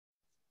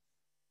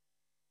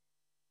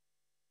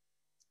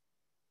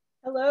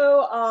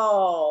Hello,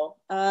 all.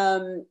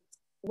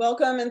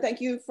 Welcome and thank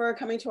you for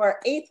coming to our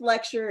 8th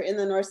lecture in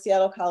the North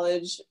Seattle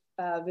College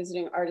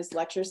Visiting Artist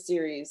Lecture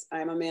Series.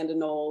 I'm Amanda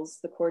Knowles,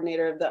 the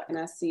coordinator of the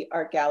NSC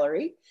Art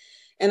Gallery,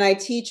 and I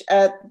teach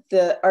at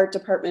the art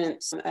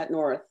department at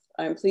North.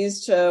 I'm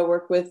pleased to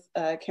work with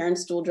Karen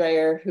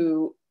Stuhldreher,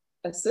 who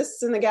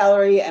assists in the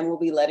gallery and will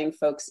be letting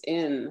folks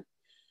in.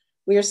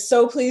 We are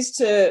so pleased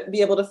to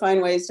be able to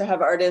find ways to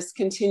have artists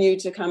continue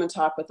to come and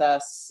talk with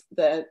us.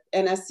 The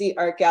NSC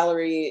Art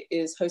Gallery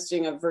is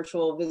hosting a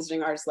virtual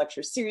Visiting Artist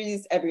Lecture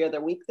Series every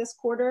other week this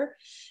quarter,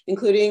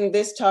 including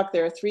this talk.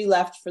 There are 3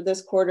 left for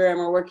this quarter, and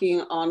we're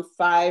working on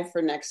 5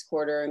 for next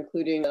quarter,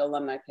 including the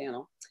alumni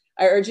panel.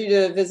 I urge you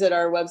to visit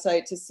our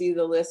website to see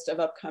the list of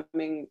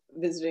upcoming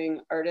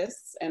visiting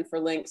artists and for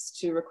links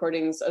to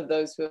recordings of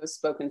those who have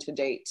spoken to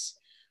date.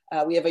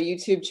 We have a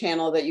YouTube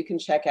channel that you can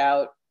check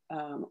out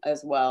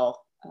as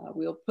well.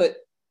 We'll put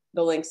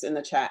the links in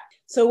the chat.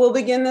 So we'll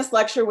begin this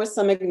lecture with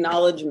some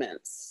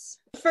acknowledgements.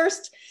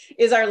 First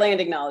is our land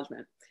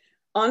acknowledgement.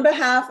 On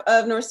behalf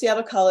of North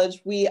Seattle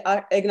College, we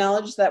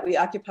acknowledge that we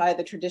occupy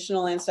the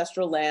traditional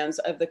ancestral lands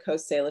of the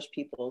Coast Salish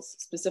peoples,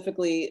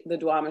 specifically the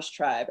Duwamish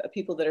tribe, a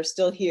people that are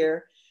still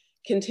here,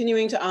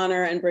 continuing to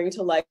honor and bring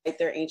to light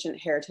their ancient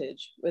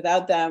heritage.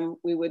 Without them,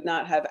 we would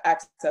not have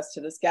access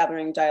to this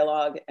gathering,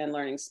 dialogue, and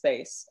learning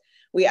space.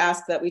 We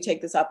ask that we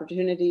take this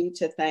opportunity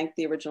to thank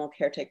the original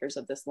caretakers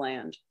of this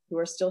land who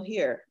are still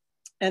here.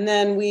 And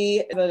then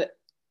we have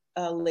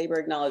a labor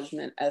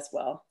acknowledgement as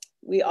well.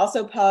 We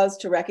also pause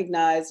to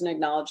recognize and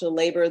acknowledge the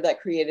labor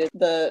that created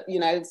the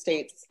United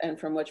States and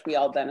from which we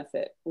all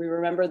benefit. We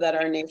remember that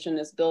our nation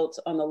is built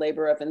on the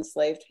labor of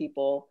enslaved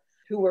people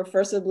who were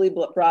forcibly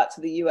brought to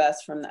the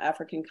US from the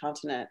African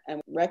continent,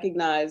 and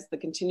recognize the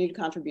continued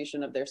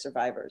contribution of their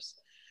survivors.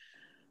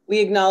 We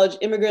acknowledge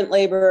immigrant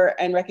labor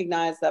and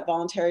recognize that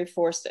voluntary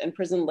forced and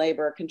prison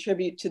labor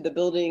contribute to the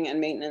building and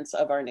maintenance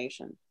of our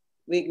nation.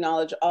 We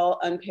acknowledge all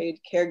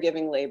unpaid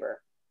caregiving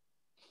labor.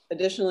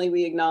 Additionally,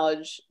 we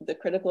acknowledge the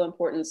critical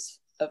importance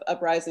of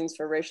uprisings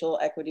for racial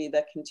equity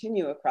that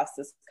continue across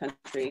this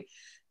country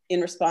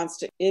in response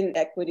to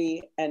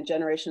inequity and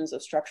generations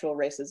of structural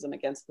racism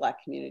against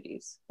Black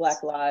communities.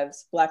 Black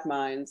lives, Black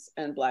minds,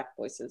 and Black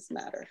voices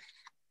matter.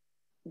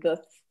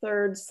 The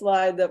third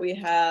slide that we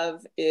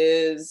have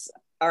is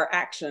our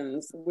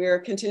actions. We're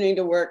continuing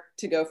to work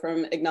to go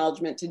from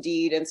acknowledgement to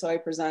deed, and so I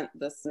present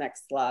this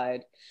next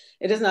slide.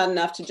 It is not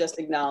enough to just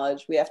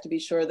acknowledge. We have to be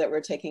sure that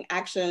we're taking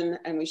action,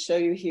 and we show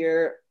you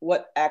here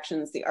what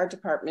actions the art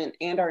department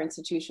and our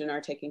institution are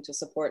taking to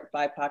support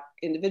BIPOC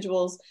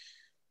individuals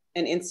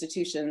and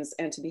institutions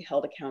and to be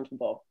held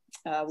accountable.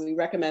 We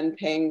recommend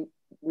paying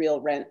real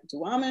rent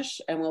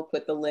Duwamish, and we'll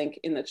put the link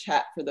in the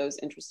chat for those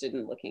interested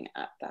in looking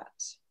at that.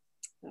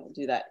 I'll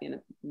do that in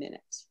a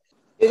minute.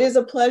 It is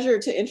a pleasure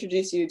to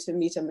introduce you to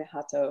Mita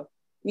Mahato.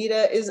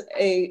 Mita is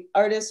an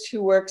artist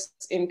who works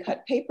in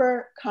cut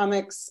paper,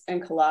 comics,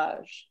 and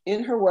collage.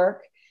 In her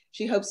work,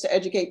 she hopes to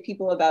educate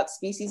people about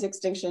species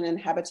extinction and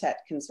habitat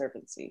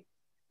conservancy.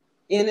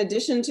 In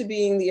addition to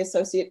being the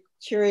associate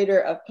curator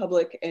of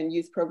public and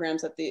youth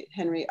programs at the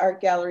Henry Art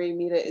Gallery,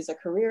 Mita is a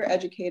career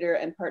educator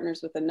and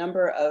partners with a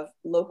number of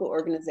local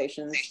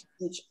organizations to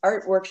teach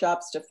art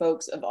workshops to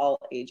folks of all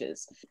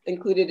ages.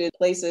 Included in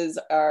places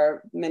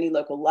are many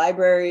local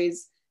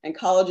libraries and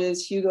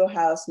colleges, Hugo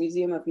House,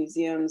 Museum of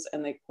Museums,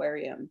 and the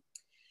Aquarium.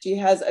 She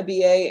has a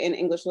BA in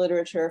English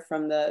Literature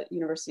from the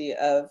University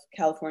of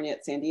California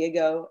at San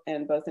Diego,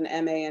 and both an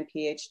MA and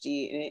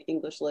PhD in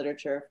English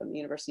Literature from the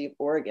University of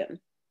Oregon.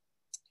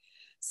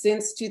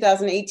 Since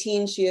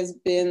 2018, she has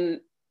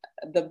been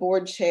the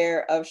board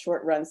chair of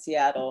Short Run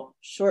Seattle.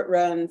 Short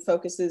Run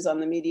focuses on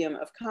the medium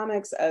of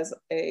comics as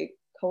a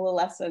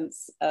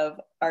coalescence of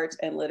art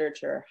and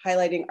literature,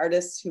 highlighting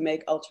artists who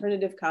make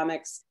alternative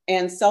comics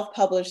and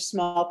self-published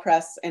small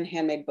press and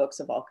handmade books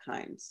of all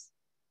kinds.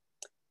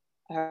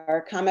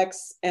 Our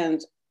comics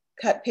and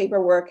cut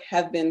paper work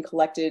have been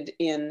collected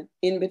in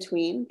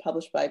Between,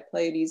 published by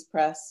Pleiades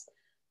Press,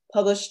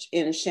 published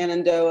in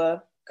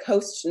Shenandoah,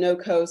 Coast, No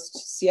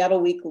Coast, Seattle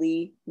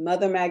Weekly,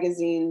 Mother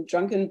Magazine,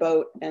 Drunken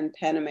Boat, and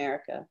Pen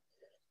America.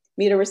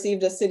 Mita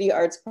received a City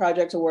Arts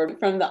Project Award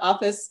from the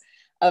Office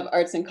of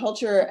Arts and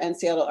Culture and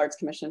Seattle Arts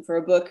Commission for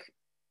a book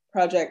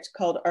project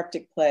called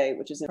Arctic Play,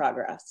 which is in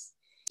progress.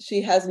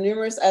 She has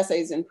numerous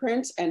essays in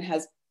print and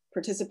has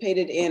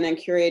participated in and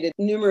curated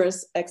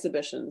numerous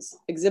exhibitions,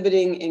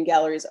 exhibiting in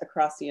galleries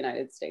across the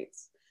United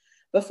States.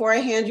 Before I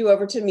hand you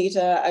over to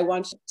Mita, I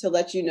want to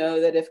let you know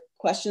that if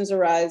questions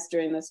arise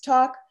during this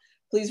talk,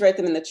 please write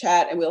them in the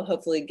chat and we'll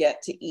hopefully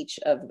get to each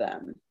of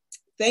them.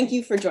 Thank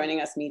you for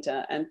joining us,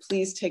 Mita, and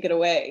please take it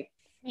away.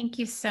 Thank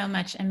you so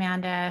much,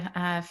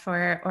 Amanda,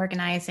 for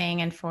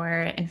organizing and for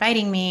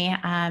inviting me,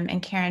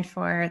 and Karen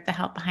for the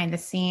help behind the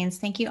scenes.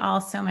 Thank you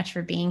all so much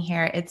for being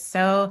here. It's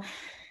so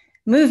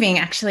moving,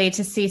 actually,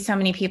 to see so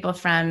many people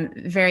from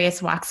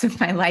various walks of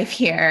my life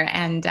here.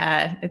 And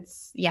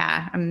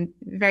I'm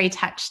very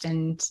touched.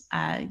 And,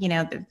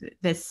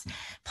 this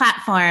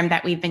platform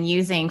that we've been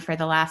using for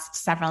the last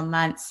several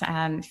months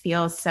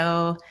feels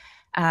so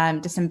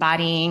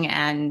disembodying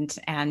and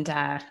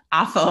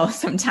awful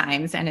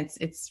sometimes. And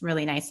it's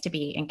really nice to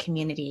be in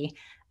community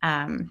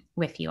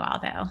with you all,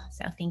 though.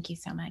 So thank you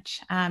so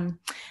much. I'm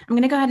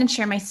going to go ahead and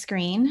share my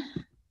screen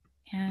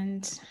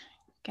and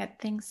get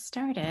things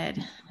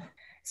started.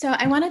 So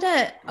I wanted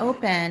to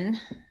open.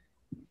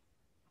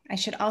 I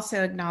should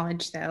also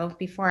acknowledge, though,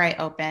 before I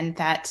open,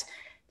 that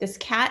this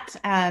cat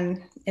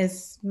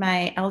is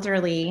my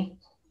elderly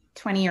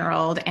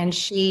 20-year-old, and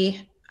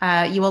she,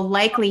 you will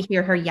likely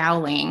hear her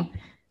yowling.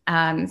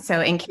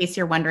 So in case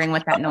you're wondering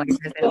what that noise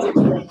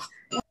is,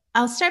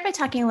 I'll start by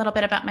talking a little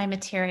bit about my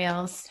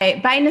materials.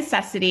 By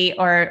necessity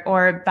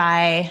or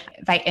by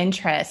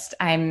interest,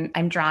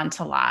 I'm drawn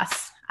to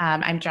loss.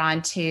 I'm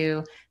drawn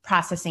to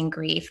processing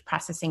grief,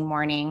 processing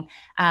mourning.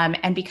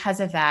 And because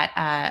of that,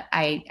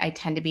 I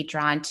tend to be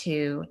drawn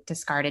to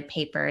discarded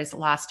papers,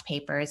 lost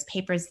papers,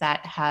 papers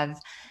that have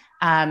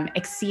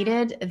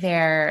exceeded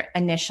their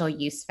initial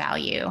use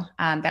value,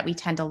 that we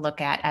tend to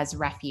look at as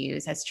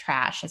refuse, as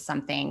trash, as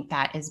something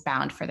that is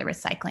bound for the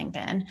recycling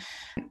bin.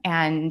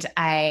 And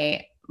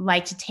I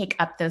like to take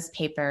up those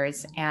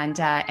papers and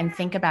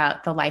think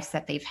about the lives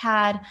that they've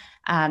had,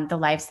 the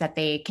lives that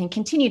they can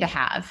continue to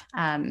have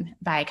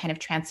by kind of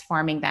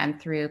transforming them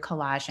through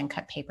collage and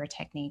cut paper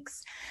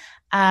techniques.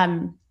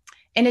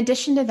 In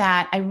addition to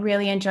that, I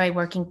really enjoy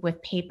working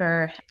with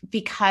paper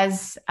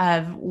because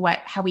of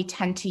how we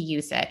tend to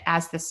use it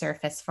as the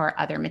surface for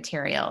other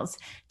materials,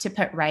 to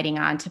put writing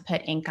on, to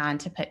put ink on,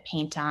 to put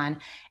paint on.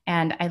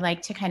 And I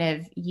like to kind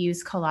of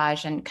use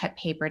collage and cut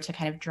paper to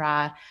kind of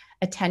draw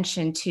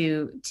attention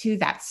to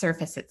that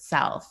surface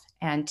itself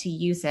and to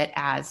use it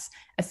as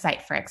a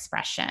site for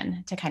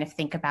expression, to kind of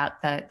think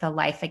about the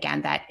life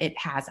again that it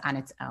has on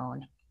its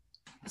own.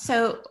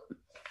 So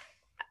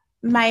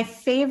my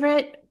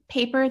favorite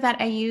paper that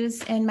I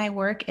use in my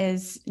work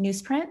is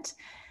newsprint.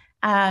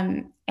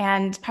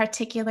 And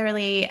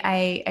particularly,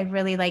 I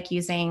really like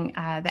using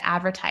the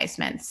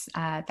advertisements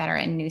that are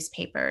in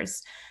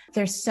newspapers.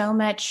 There's so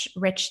much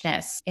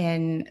richness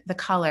in the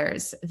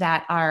colors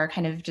that are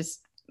kind of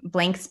just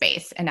blank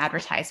space in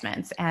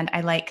advertisements. And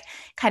I like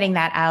cutting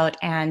that out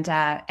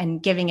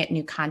and giving it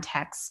new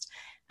context.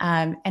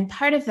 And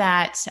part of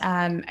that,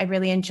 I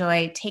really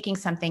enjoy taking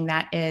something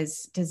that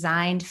is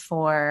designed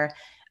for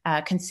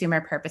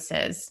consumer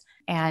purposes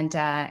and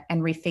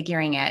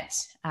refiguring it,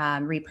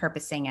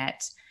 repurposing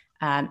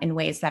it in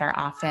ways that are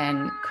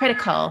often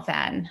critical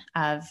then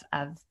of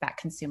that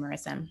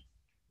consumerism.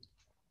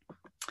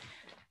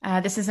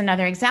 This is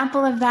another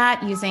example of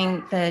that,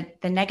 using the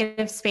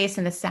negative space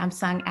in the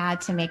Samsung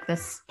ad to make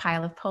this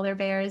pile of polar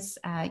bears.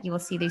 You will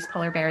see these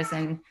polar bears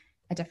in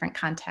a different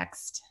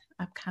context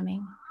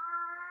upcoming.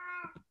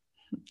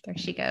 There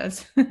she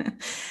goes.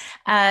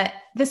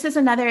 This is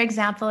another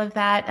example of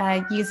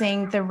that,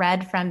 using the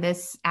red from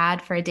this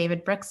ad for a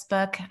David Brooks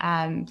book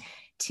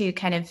to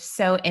kind of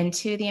sew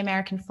into the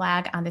American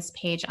flag on this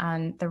page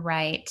on the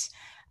right.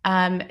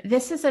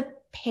 This is a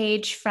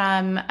page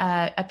from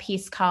a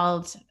piece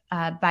called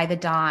By the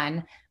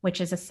Dawn,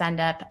 which is a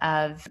send-up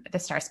of the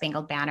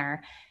Star-Spangled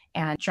Banner,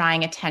 and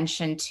drawing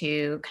attention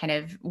to kind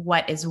of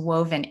what is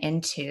woven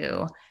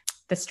into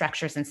the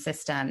structures and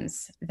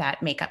systems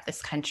that make up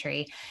this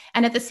country.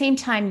 And at the same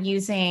time,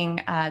 using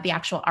the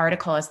actual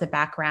article as the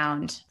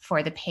background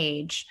for the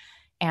page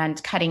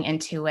and cutting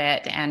into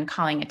it and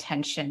calling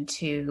attention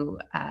to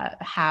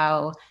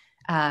how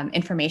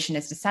information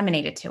is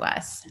disseminated to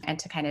us, and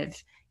to kind of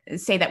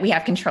say that we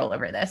have control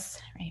over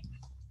this, right?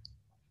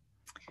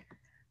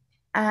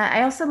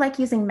 I also like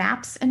using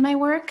maps in my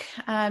work.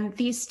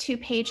 These two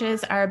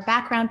pages are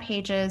background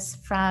pages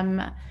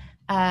from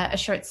a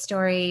short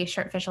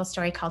visual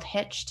story called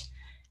Hitched.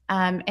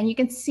 And you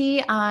can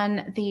see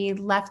on the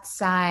left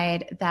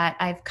side that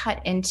I've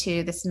cut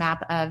into this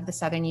map of the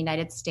southern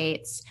United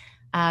States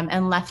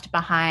and left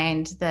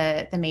behind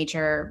the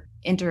major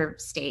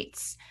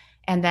interstates.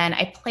 And then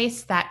I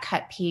placed that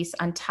cut piece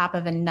on top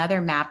of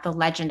another map, the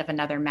legend of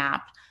another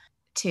map,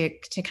 to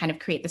kind of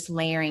create this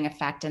layering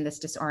effect and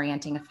this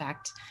disorienting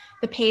effect.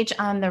 The page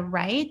on the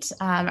right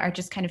are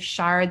just kind of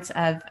shards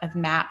of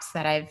maps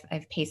that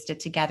I've pasted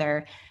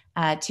together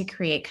to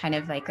create kind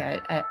of like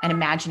an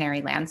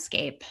imaginary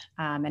landscape,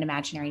 an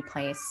imaginary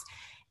place.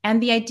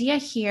 And the idea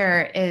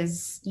here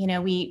is,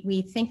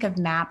 we think of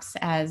maps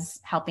as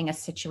helping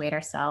us situate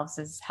ourselves,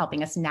 as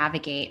helping us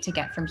navigate to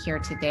get from here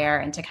to there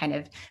and to kind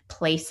of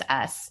place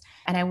us.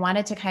 And I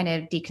wanted to kind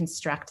of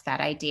deconstruct that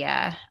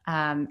idea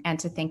and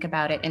to think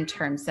about it in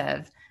terms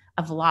of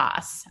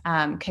loss,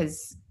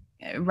 because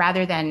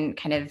rather than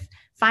kind of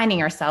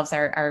finding ourselves,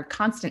 our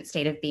constant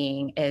state of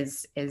being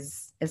is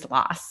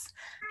loss,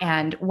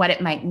 and what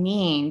it might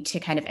mean to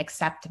kind of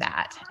accept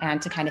that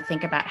and to kind of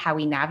think about how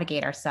we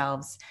navigate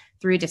ourselves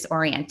through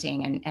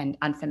disorienting and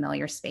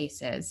unfamiliar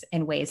spaces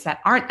in ways that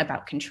aren't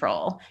about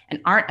control and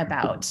aren't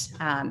about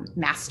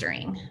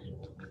mastering.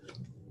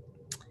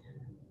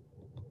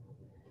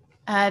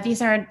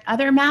 These are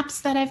other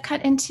maps that I've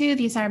cut into.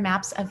 These are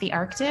maps of the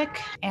Arctic,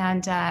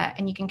 and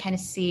you can kind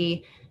of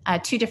see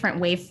two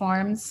different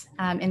waveforms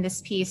in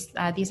this piece.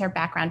 These are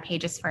background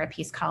pages for a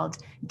piece called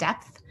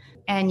Depth.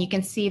 And you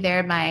can see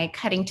there my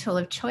cutting tool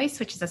of choice,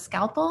 which is a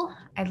scalpel.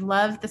 I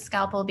love the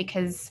scalpel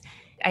because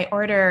I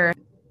order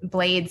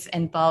blades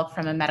in bulk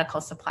from a medical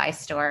supply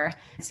store.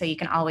 So you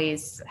can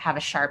always have a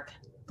sharp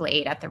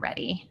blade at the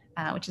ready,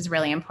 which is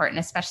really important,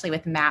 especially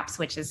with maps,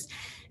 which is,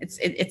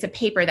 it's a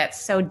paper that's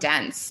so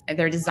dense.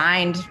 They're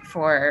designed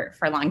for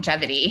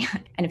longevity.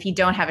 And if you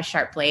don't have a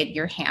sharp blade,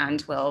 your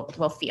hand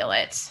will feel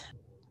it.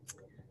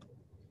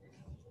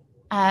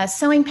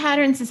 Sewing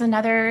patterns is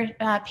another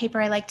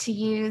paper I like to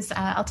use.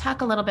 I'll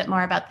talk a little bit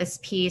more about this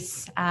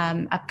piece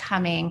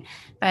upcoming,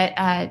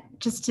 but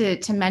just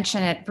to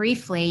mention it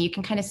briefly, you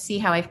can kind of see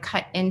how I've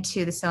cut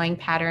into the sewing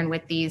pattern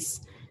with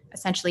these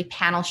essentially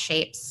panel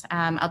shapes.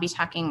 I'll be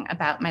talking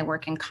about my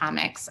work in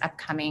comix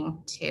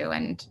upcoming too,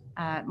 and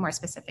more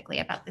specifically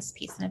about this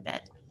piece in a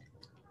bit.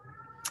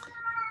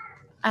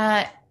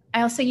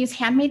 I also use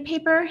handmade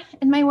paper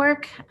in my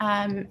work,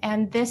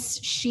 and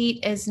this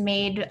sheet is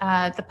made,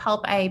 the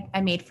pulp I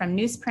made from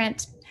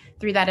newsprint,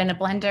 threw that in a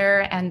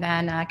blender, and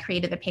then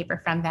created the paper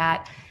from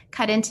that,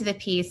 cut into the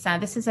piece.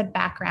 This is a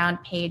background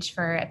page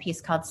for a piece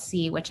called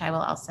C, which I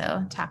will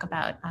also talk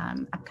about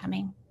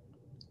upcoming.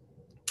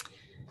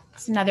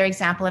 It's another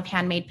example of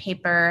handmade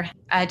paper,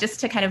 just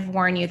to kind of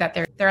warn you that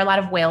there are a lot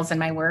of whales in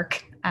my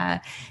work.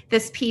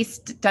 This piece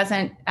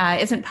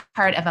isn't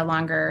part of a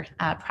longer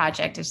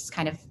project. It's just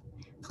kind of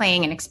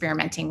playing and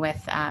experimenting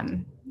with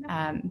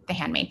the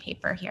handmade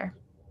paper here.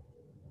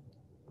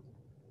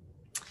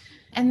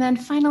 And then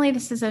finally,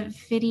 this is a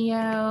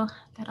video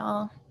that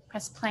I'll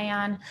press play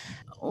on.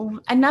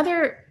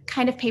 Another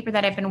kind of paper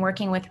that I've been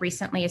working with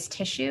recently is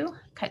tissue,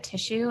 cut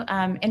tissue,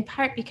 in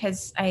part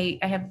because I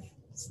have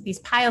these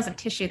piles of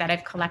tissue that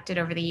I've collected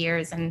over the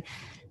years and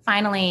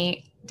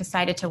finally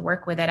decided to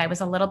work with it. I was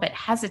a little bit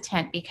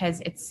hesitant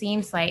because it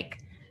seems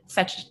like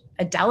such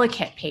a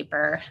delicate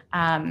paper.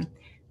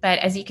 But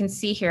as you can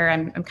see here,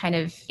 I'm kind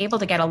of able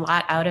to get a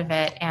lot out of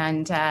it.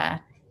 And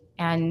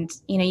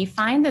you know, you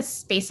find this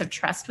space of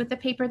trust with the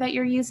paper that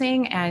you're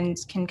using and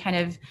can kind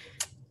of,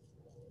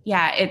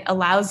 yeah, it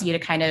allows you to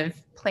kind of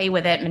play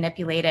with it,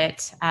 manipulate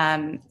it,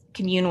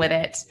 commune with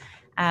it.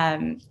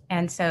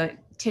 And so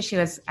tissue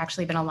has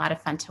actually been a lot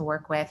of fun to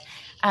work with.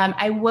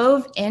 I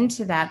wove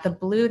into that, the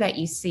blue that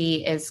you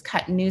see is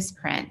cut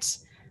newsprint.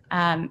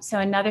 So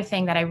another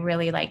thing that I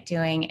really like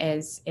doing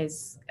is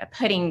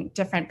putting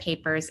different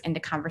papers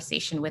into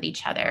conversation with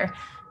each other,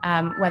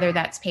 whether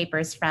that's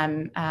papers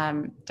from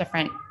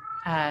different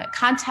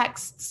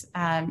contexts,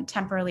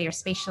 temporally or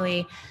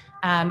spatially,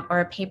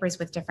 or papers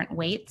with different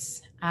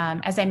weights.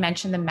 As I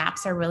mentioned, the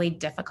maps are really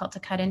difficult to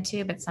cut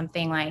into, but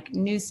something like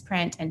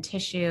newsprint and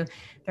tissue,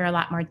 they're a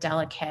lot more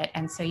delicate.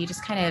 And so you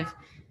just kind of,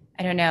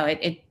 I don't know,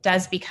 it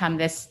does become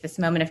this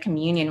moment of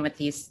communion with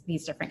these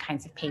different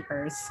kinds of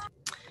papers.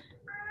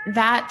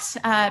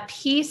 That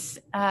piece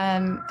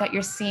that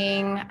you're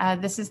seeing,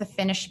 this is the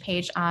finished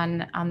page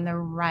on the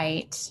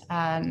right,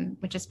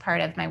 which is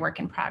part of my work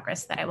in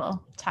progress that I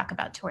will talk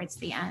about towards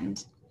the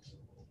end.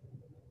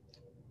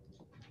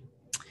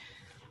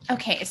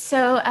 Okay,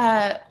 so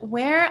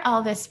where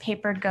all this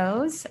paper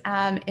goes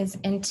is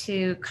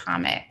into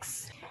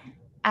comics.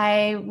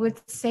 I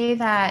would say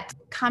that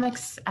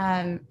comics,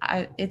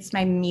 it's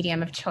my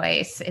medium of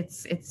choice.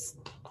 It's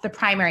the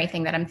primary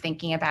thing that I'm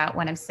thinking about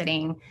when I'm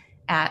sitting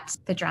at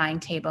the drawing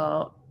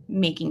table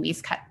making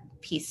these cut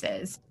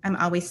pieces. I'm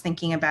always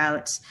thinking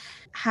about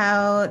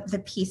how the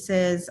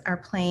pieces are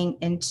playing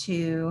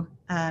into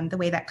the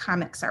way that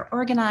comics are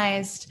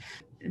organized,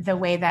 the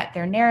way that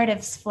their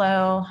narratives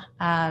flow,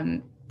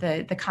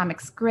 the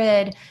comics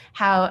grid,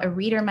 how a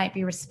reader might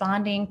be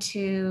responding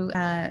to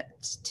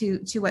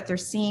what they're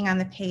seeing on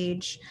the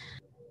page.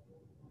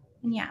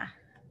 Yeah,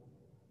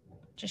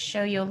 just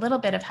show you a little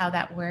bit of how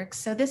that works.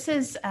 So this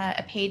is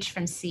a page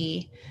from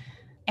C.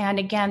 And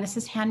again, this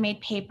is handmade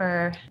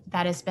paper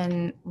that has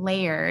been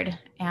layered.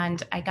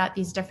 And I got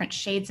these different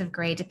shades of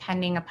gray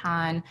depending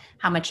upon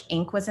how much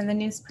ink was in the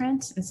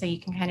newsprint. And so you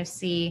can kind of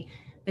see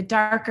the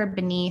darker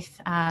beneath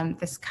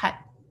this cut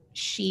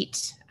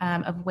sheet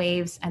of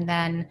waves, and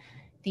then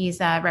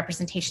these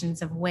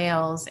representations of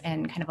whales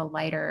in kind of a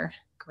lighter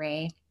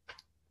gray.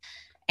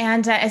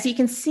 And as you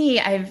can see,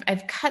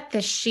 I've cut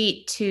this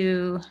sheet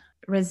to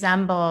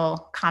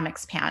resemble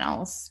comics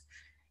panels.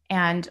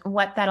 And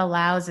what that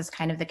allows is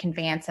kind of the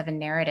conveyance of a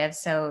narrative.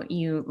 So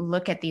you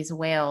look at these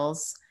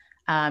whales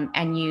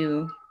and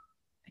you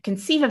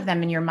conceive of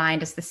them in your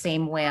mind as the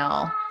same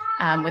whale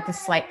with a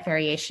slight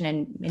variation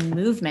in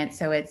movement.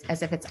 So it's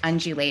as if it's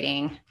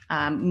undulating,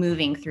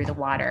 moving through the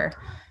water.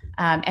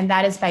 And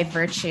that is by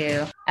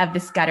virtue of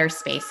this gutter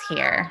space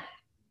here.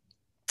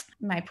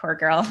 My poor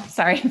girl,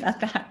 sorry about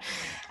that.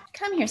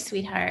 Come here,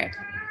 sweetheart.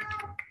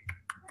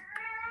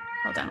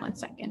 Hold on one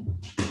second.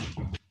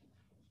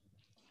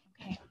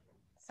 Okay,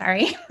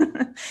 sorry.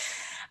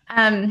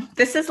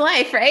 This is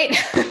life, right?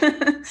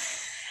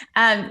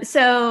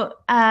 So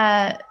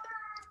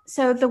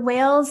the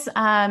whales,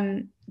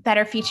 that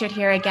are featured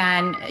here,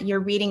 again, you're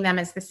reading them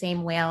as the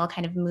same whale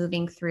kind of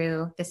moving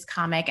through this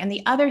comic. And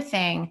the other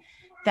thing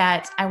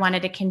that I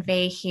wanted to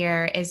convey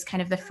here is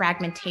kind of the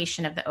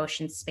fragmentation of the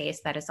ocean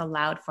space that is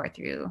allowed for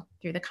through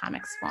the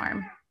comics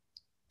form.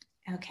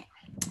 Okay.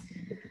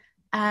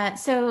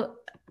 So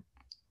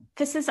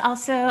this is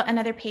also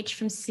another page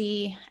from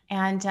C,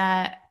 and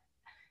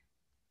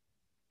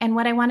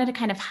what I wanted to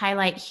kind of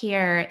highlight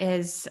here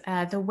is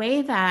the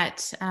way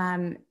that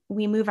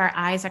we move our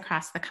eyes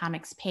across the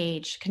comics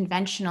page.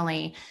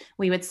 Conventionally,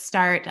 we would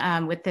start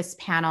with this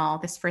panel,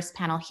 this first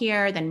panel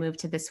here, then move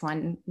to this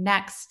one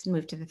next,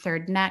 move to the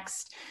third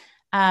next.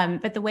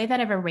 But the way that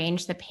I've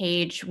arranged the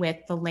page with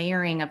the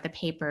layering of the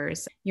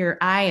papers, your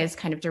eye is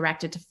kind of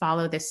directed to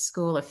follow this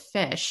school of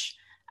fish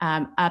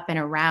up and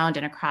around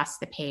and across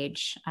the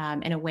page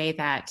in a way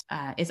that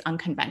is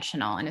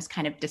unconventional and is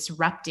kind of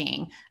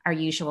disrupting our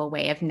usual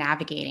way of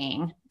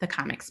navigating the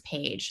comics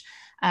page.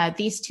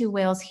 These two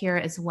whales here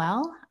as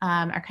well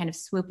are kind of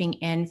swooping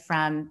in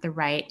from the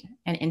right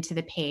and into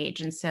the page.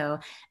 And so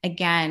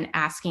again,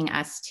 asking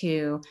us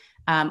to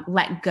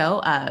let go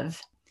of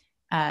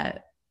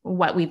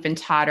what we've been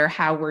taught or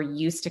how we're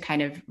used to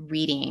kind of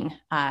reading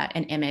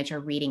an image or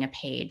reading a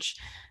page.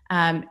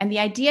 And the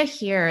idea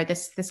here,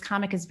 this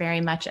comic is very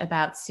much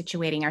about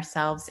situating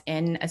ourselves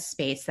in a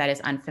space that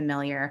is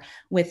unfamiliar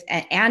with,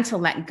 and to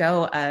let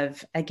go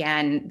of,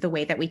 again, the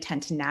way that we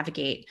tend to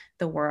navigate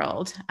the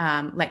world,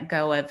 let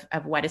go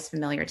of what is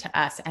familiar to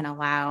us and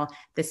allow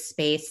the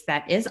space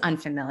that is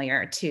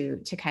unfamiliar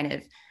to kind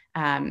of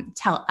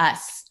tell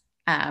us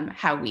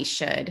how we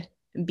should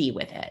be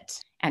with it,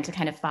 and to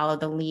kind of follow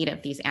the lead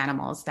of these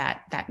animals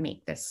that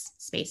make this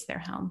space their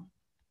home.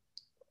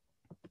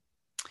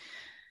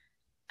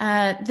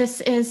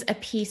 This is a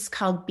piece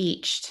called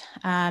Beached,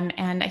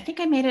 and I think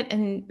I made it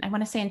I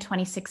want to say in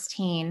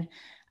 2016,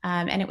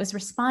 and it was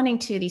responding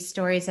to these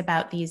stories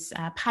about these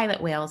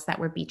pilot whales that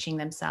were beaching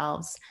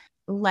themselves,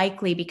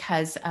 likely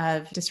because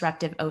of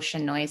disruptive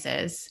ocean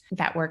noises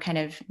that were kind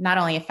of not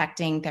only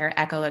affecting their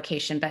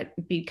echolocation, but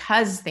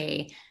because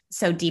they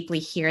so deeply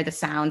hear the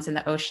sounds in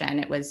the ocean,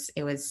 it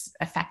was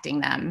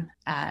affecting them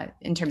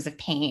in terms of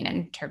pain and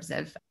in terms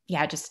of,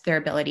 just their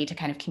ability to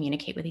kind of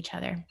communicate with each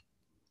other.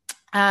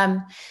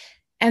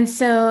 And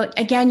so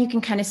again, you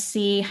can kind of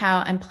see how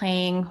I'm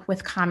playing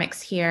with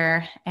comics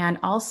here, and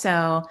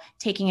also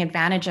taking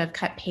advantage of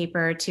cut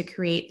paper to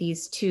create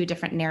these two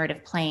different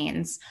narrative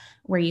planes,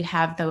 where you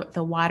have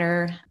the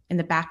water in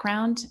the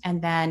background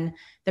and then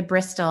the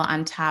Bristol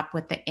on top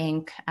with the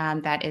ink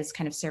that is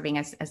kind of serving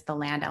as the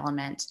land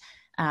element.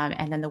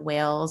 And then the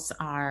whales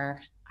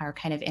are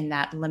kind of in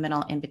that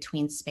liminal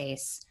in-between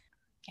space.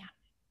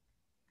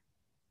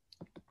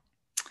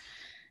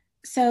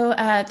 So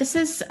this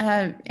is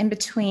in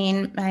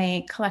between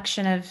my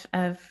collection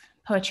of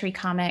poetry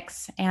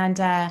comics. And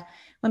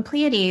when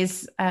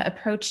Pleiades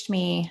approached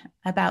me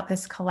about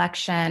this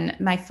collection,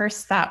 my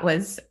first thought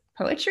was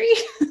poetry.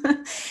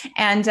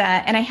 and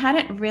I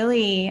hadn't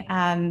really,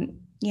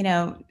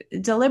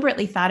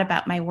 deliberately thought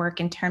about my work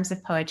in terms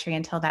of poetry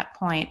until that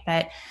point.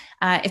 But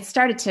it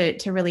started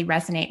to really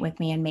resonate with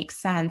me and make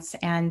sense.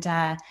 And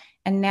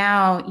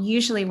now,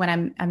 usually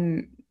when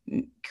I'm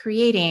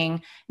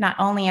creating, not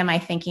only am I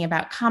thinking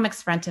about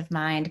comics front of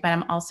mind, but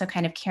I'm also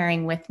kind of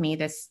carrying with me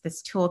this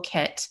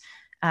toolkit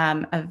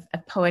of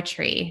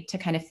poetry to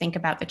kind of think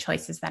about the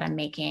choices that I'm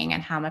making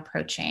and how I'm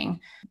approaching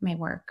my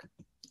work.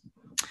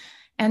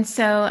 And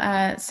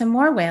so some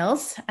more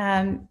whales.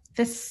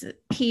 This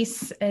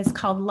piece is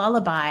called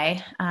Lullaby,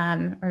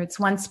 or it's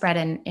one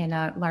spread in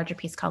a larger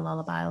piece called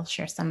Lullaby. I'll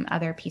share some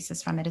other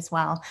pieces from it as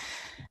well.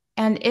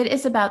 And it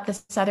is about the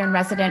southern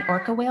resident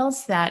orca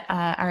whales that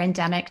are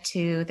endemic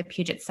to the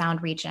Puget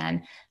Sound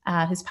region,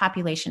 whose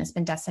population has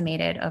been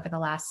decimated over the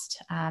last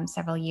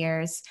several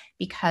years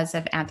because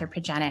of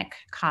anthropogenic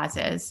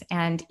causes.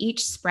 And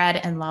each spread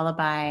and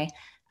lullaby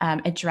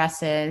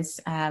addresses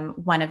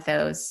one of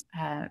those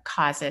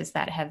causes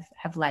that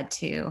have led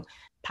to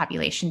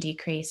population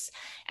decrease.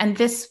 And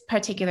this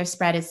particular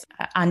spread is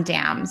on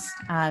dams,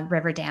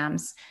 river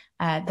dams,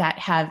 that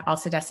have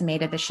also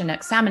decimated the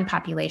Chinook salmon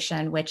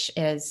population, which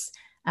is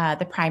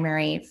the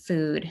primary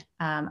food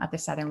of the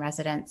southern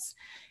residents.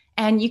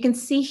 And you can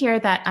see here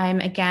that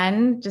I'm,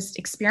 again, just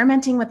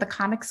experimenting with the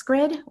comics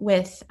grid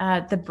with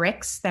the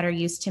bricks that are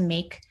used to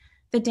make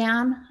the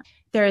dam.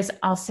 There is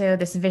also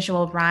this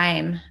visual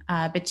rhyme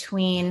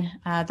between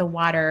the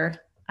water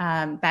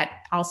that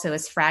also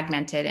is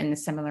fragmented in a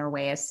similar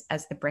way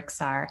as the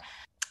bricks are.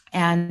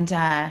 And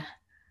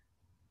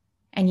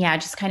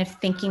just kind of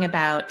thinking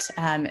about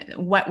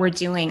what we're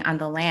doing on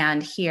the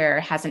land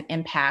here has an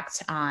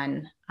impact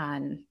on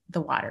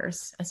the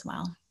waters as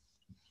well.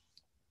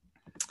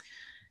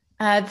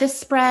 This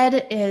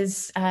spread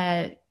is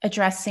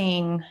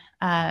addressing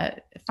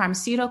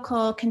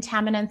pharmaceutical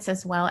contaminants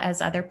as well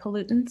as other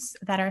pollutants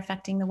that are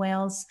affecting the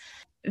whales.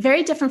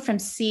 Very different from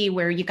C,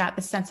 where you got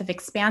the sense of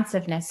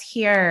expansiveness.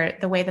 Here,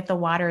 the way that the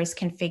water is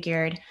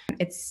configured,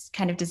 it's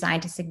kind of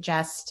designed to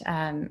suggest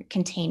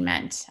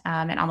containment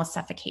and almost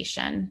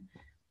suffocation.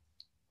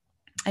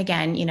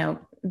 Again,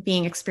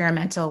 being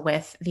experimental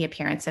with the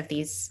appearance of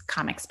these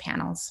comix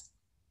panels.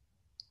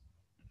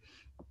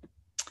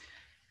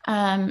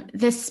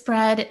 This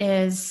spread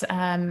is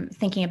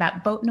thinking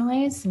about boat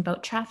noise and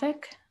boat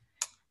traffic.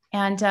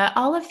 And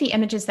all of the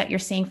images that you're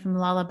seeing from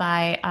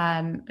Lullaby,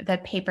 the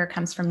paper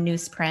comes from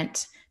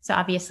newsprint. So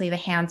obviously the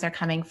hands are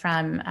coming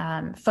from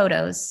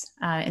photos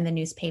in the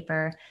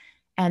newspaper,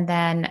 and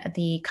then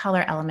the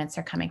color elements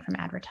are coming from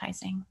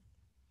advertising.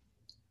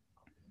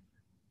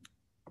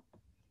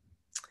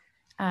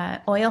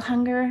 Oil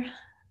hunger,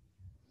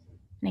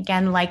 and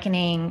again,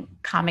 likening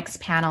comix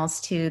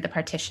panels to the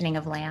partitioning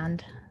of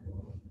land.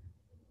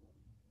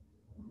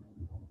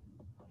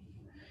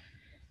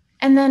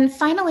 And then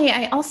finally,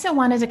 I also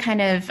wanted to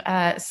kind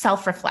of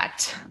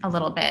self-reflect a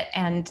little bit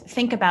and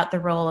think about the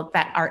role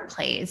that art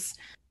plays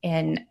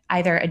in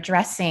either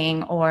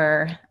addressing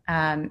or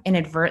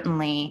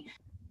inadvertently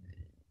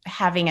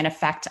having an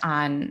effect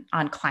on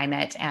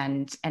climate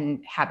and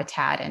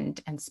habitat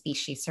and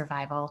species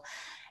survival.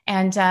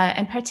 And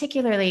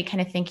particularly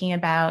kind of thinking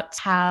about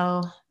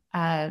how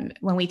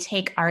when we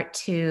take art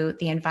to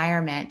the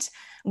environment,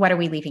 what are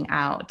we leaving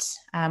out?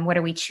 What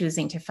are we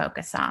choosing to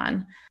focus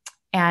on?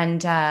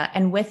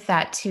 And with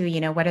that too,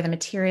 you know, what are the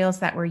materials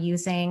that we're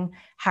using?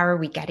 How are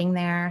we getting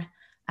there?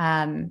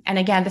 And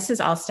again, this is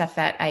all stuff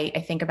that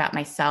I think about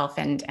myself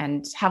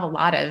and have a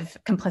lot of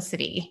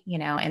complicity, you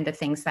know, in the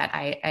things that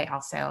I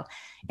also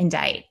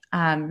indict.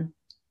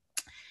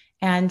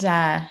 And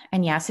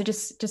yeah, so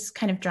just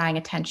kind of drawing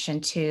attention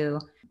to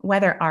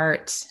whether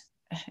art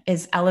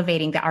is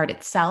elevating the art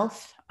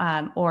itself,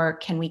 or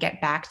can we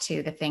get back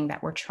to the thing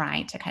that we're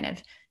trying to kind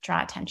of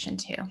draw attention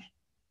to.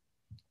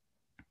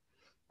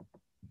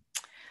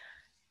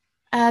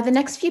 The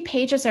next few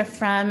pages are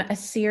from a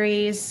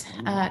series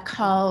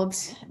called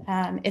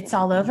It's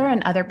All Over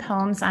and Other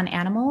Poems on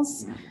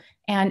Animals.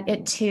 And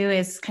it too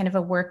is kind of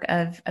a work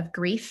of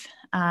grief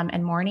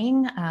and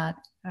mourning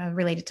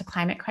related to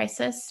climate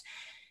crisis.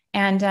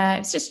 And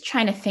it's just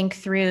trying to think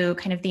through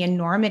kind of the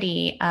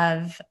enormity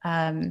of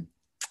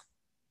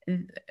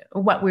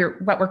what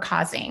we're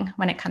causing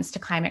when it comes to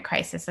climate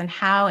crisis, and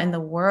how in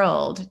the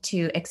world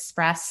to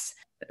express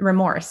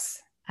remorse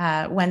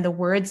when the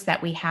words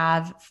that we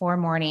have for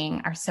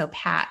mourning are so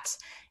pat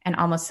and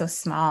almost so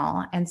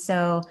small. And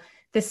so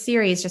this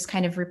series just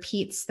kind of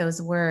repeats those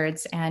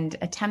words and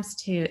attempts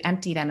to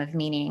empty them of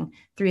meaning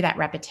through that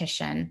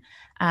repetition.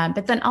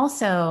 But then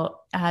also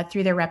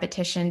through the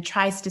repetition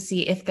tries to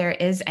see if there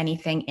is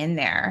anything in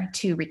there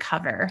to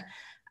recover.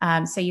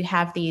 So you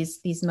have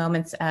these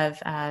moments of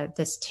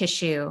this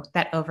tissue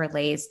that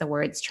overlays the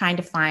words, trying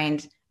to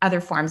find other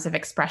forms of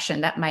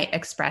expression that might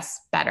express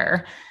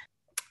better.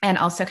 And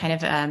also kind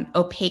of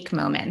opaque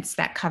moments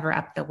that cover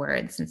up the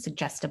words and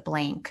suggest a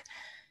blank.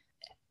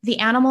 The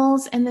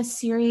animals in this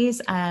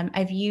series,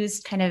 I've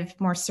used kind of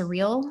more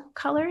surreal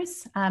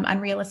colors,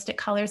 unrealistic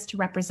colors to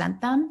represent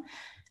them.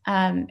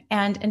 And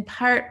in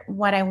part,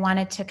 what I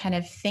wanted to kind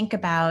of think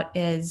about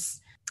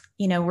is,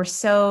 you know, we're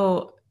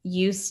so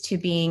used to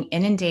being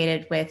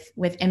inundated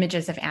with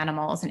images of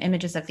animals and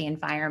images of the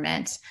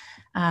environment.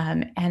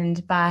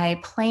 And by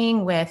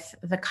playing with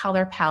the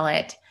color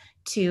palette,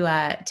 to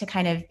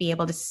kind of be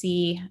able to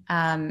see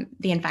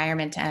the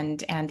environment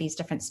and these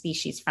different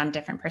species from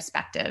different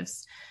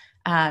perspectives,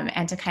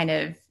 and to kind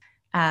of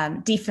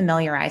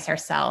defamiliarize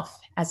ourselves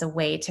as a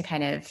way to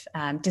kind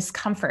of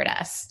discomfort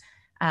us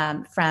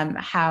from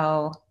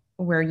how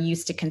we're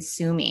used to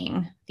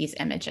consuming these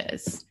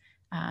images,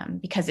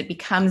 because it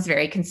becomes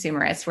very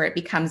consumerist, where it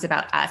becomes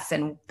about us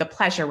and the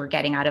pleasure we're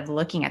getting out of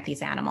looking at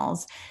these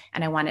animals.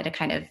 And I wanted to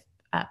kind of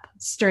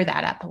stir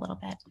that up a little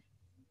bit.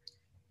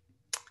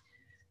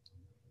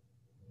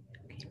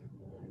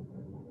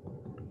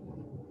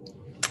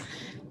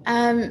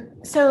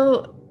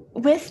 So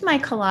with my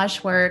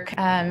collage work,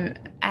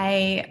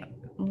 I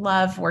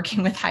love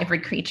working with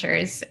hybrid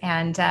creatures,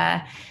 and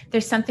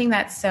there's something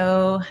that's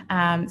so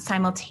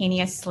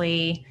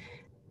simultaneously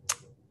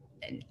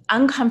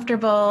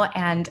uncomfortable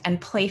and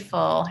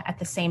playful at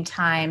the same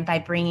time by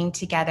bringing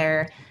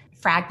together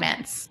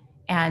fragments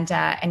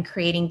and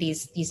creating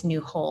these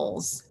new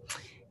wholes.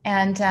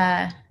 And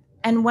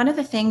one of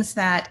the things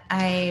that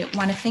I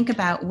want to think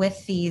about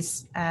with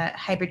these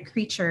hybrid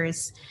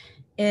creatures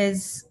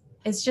is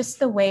just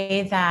the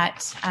way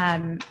that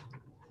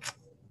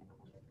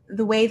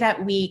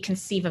we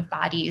conceive of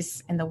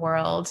bodies in the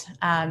world.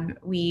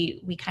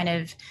 We kind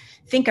of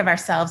think of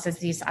ourselves as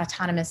these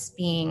autonomous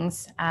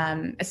beings,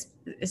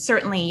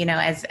 certainly, you know,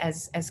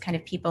 as kind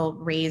of people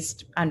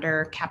raised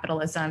under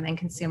capitalism and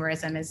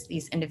consumerism, as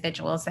these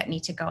individuals that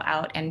need to go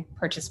out and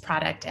purchase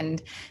product.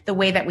 And the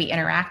way that we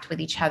interact with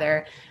each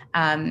other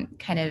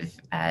kind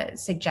of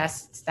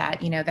suggests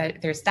that, you know,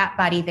 that there's that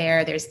body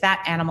there, there's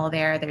that animal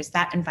there, there's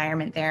that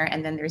environment there,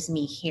 and then there's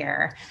me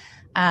here.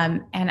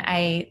 And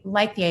I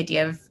like the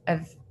idea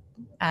of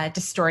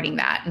distorting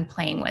that and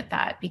playing with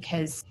that,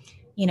 because,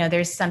 you know,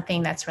 there's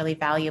something that's really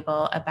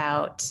valuable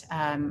about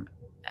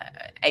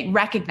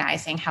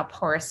recognizing how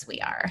porous we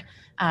are,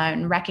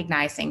 and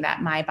recognizing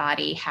that my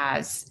body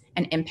has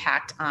an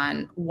impact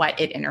on what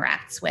it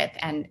interacts with,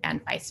 and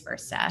vice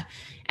versa.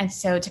 And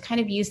so to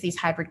kind of use these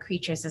hybrid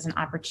creatures as an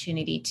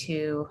opportunity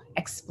to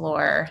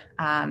explore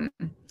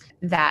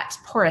that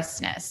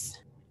porousness.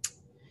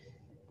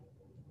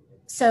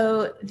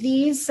 So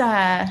these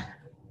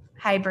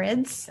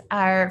hybrids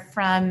are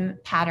from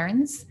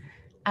patterns,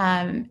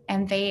 and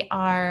they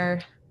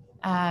are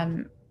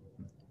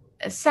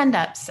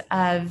send-ups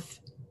of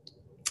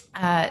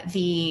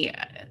the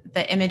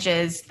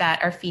images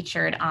that are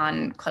featured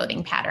on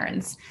clothing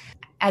patterns,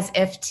 as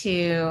if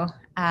to,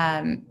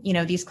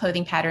 these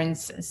clothing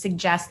patterns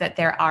suggest that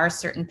there are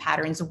certain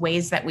patterns,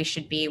 ways that we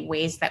should be,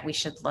 ways that we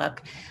should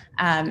look,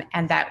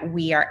 and that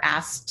we are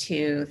asked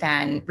to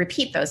then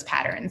repeat those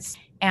patterns.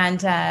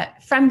 And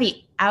from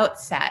the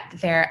outset,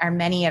 there are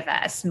many of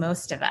us,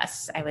 most of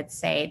us, I would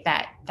say,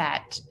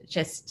 that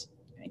just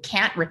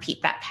can't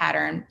repeat that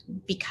pattern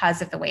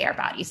because of the way our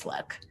bodies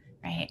look,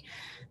 right?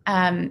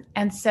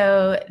 And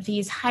so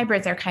these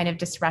hybrids are kind of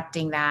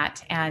disrupting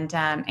that and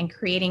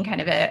creating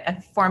kind of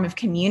a form of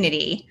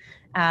community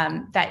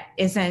that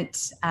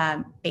isn't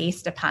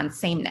based upon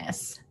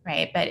sameness,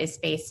 right? But is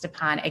based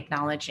upon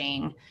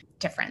acknowledging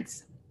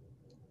difference.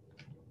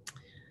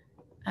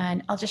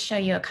 And I'll just show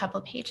you a couple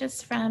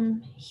pages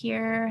from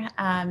here.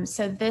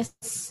 So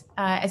this,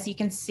 as you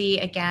can see,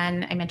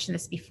 again, I mentioned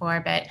this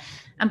before, but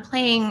I'm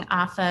playing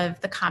off of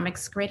the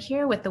comix grid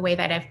here with the way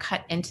that I've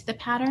cut into the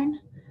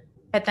pattern.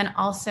 But then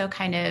also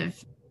kind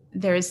of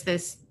there's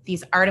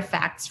these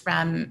artifacts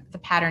from the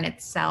pattern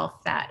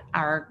itself that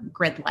are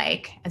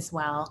grid-like as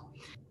well.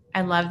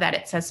 I love that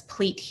it says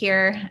pleat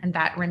here, and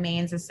that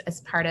remains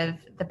as part of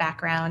the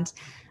background.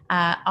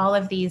 All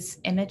of these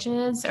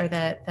images, or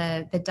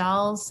the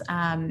dolls,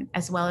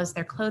 as well as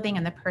their clothing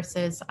and the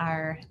purses,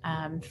 are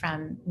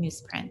from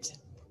newsprint.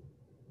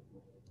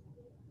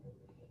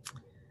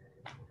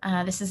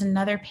 This is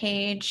another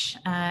page.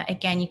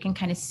 Again, you can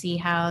kind of see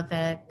how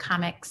the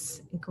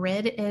comix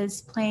grid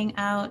is playing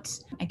out.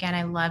 Again,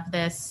 I love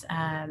this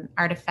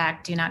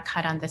artifact, do not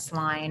cut on this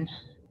line.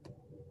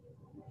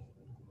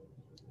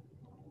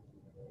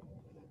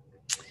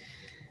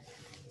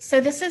 So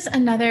this is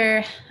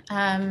another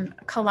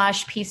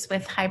collage piece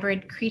with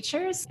hybrid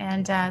creatures,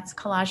 and it's a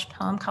collage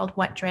poem called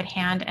What Dread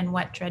Hand and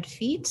What Dread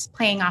Feet,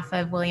 playing off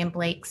of William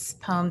Blake's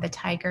poem, The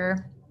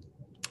Tiger.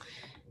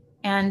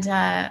 And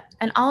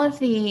all of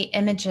the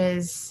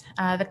images,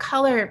 the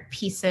color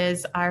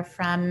pieces are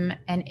from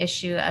an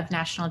issue of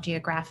National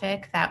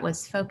Geographic that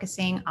was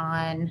focusing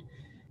on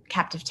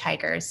captive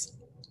tigers.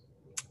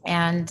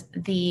 And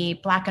the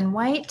black and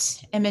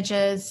white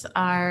images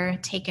are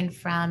taken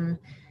from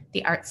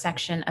the art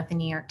section of the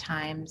New York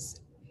Times.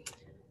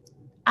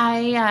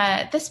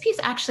 This piece,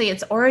 actually,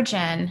 its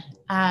origin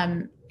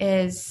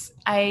is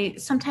I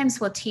sometimes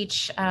will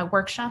teach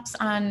workshops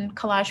on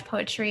collage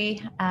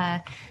poetry,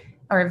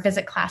 or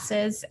visit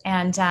classes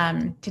and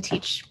to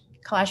teach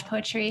collage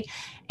poetry.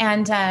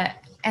 And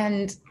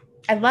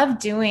I love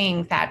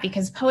doing that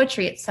because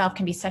poetry itself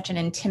can be such an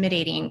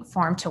intimidating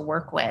form to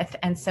work with.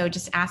 And so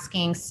just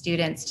asking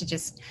students to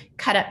just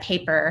cut up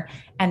paper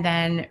and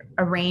then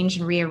arrange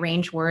and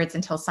rearrange words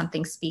until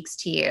something speaks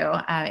to you,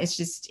 it's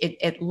just,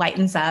 it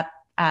lightens up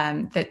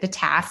the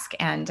task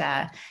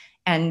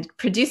and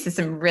produces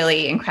some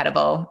really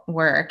incredible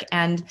work.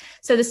 And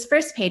so this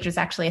first page was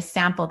actually a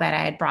sample that I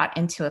had brought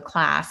into a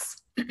class.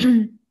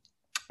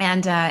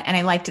 And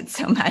I liked it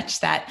so much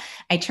that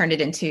I turned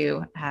it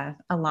into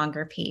a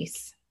longer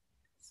piece.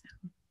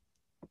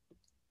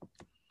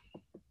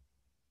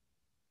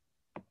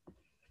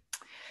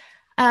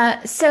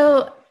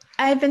 So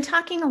I've been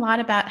talking a lot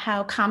about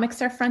how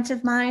comics are front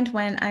of mind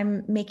when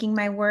I'm making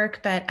my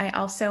work, but I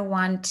also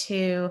want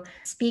to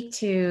speak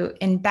to,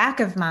 in back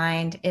of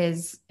mind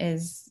is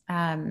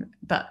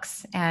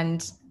books,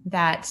 and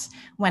that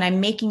when I'm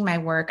making my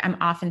work, I'm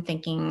often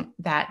thinking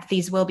that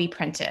these will be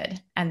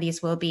printed and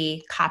these will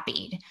be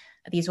copied,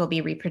 these will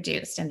be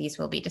reproduced, and these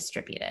will be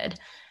distributed.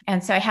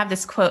 And so I have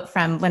this quote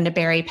from Linda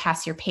Berry,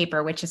 "Pass your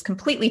paper," which is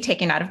completely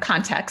taken out of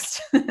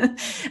context.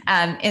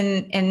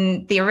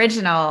 In the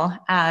original,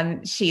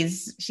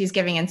 she's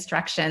giving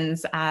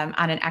instructions on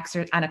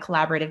a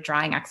collaborative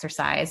drawing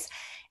exercise.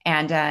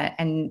 And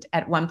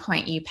at one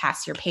point you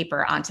pass your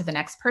paper on to the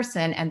next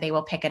person and they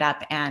will pick it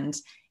up and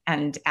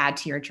add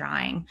to your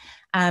drawing.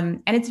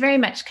 And it's very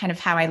much kind of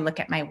how I look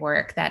at my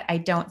work, that I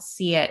don't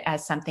see it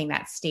as something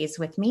that stays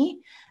with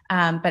me,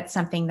 but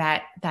something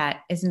that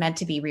is meant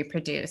to be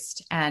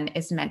reproduced and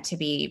is meant to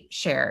be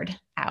shared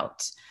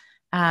out.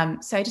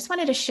 So I just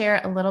wanted to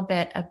share a little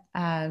bit of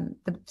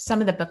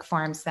some of the book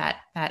forms that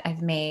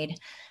I've made.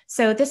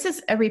 So this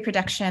is a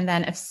reproduction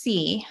then of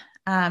C.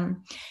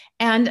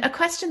 And a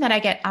question that I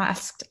get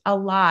asked a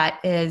lot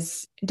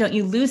is, don't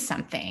you lose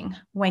something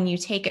when you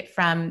take it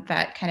from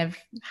that kind of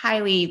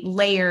highly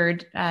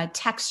layered,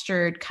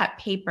 textured cut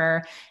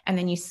paper, and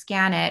then you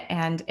scan it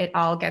and it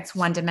all gets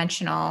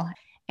one-dimensional?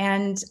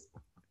 And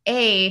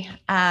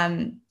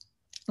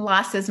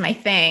loss is my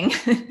thing.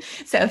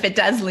 So if it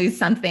does lose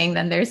something,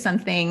 then there's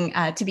something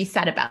to be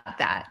said about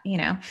that, you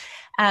know.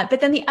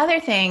 But then the other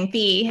thing,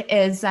 B,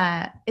 is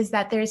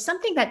that there's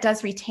something that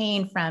does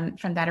retain from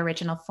that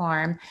original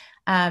form.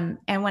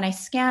 And when I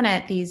scan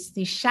it, these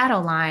shadow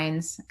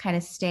lines kind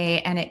of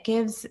stay, and it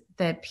gives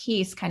the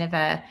piece kind of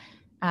a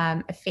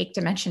fake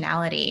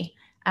dimensionality.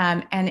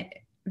 And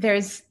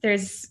there's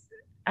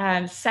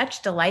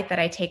such delight that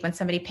I take when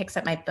somebody picks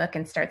up my book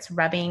and starts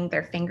rubbing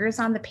their fingers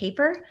on the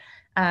paper,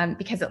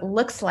 because it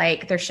looks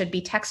like there should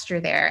be texture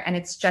there, and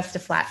it's just a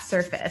flat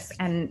surface.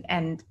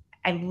 And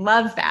I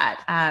love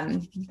that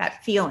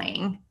that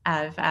feeling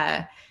of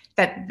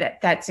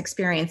that's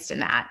experienced in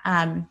that.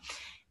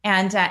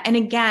 And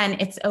again,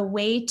 it's a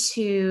way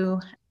to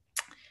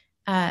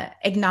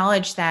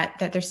acknowledge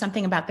that there's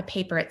something about the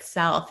paper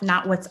itself,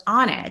 not what's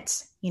on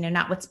it,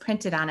 not what's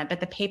printed on it, but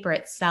the paper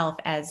itself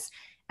as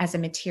a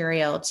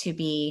material to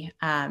be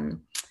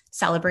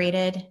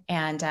celebrated,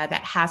 and that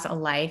has a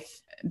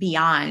life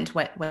beyond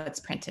what's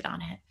printed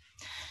on it.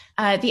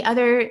 The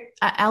other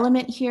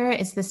element here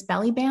is this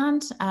belly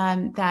band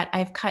that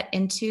I've cut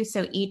into.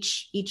 So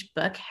each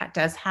book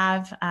does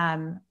have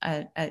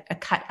a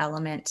cut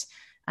element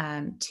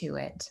to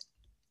it.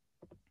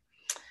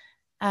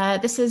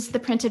 This is the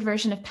printed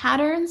version of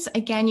patterns.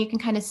 Again, you can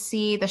kind of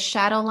see the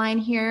shadow line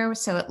here.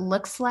 So it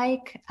looks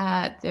like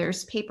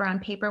there's paper on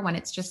paper when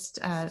it's just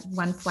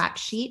one flat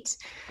sheet.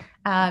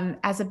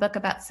 As a book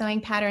about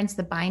sewing patterns,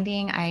 the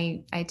binding,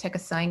 I took a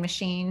sewing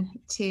machine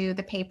to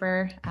the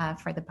paper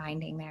for the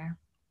binding there.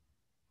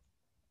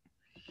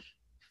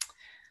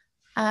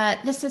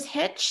 This is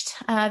Hitched,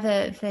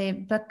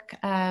 the book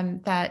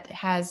that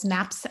has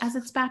maps as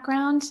its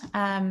background.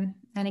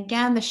 And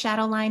again, the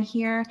shadow line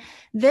here.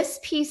 This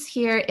piece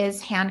here is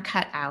hand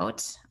cut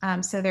out.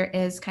 So there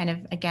is kind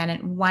of,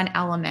 again, one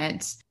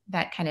element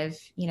that kind of,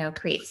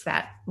 creates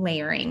that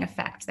layering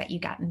effect that you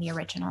got in the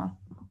original.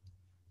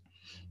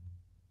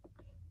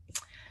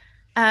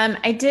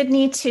 I did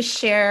need to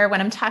share, when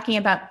I'm talking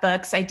about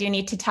books, I do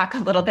need to talk a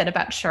little bit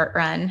about Short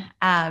Run.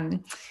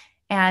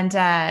 And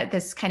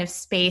this kind of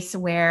space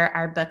where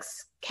our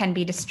books can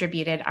be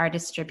distributed, are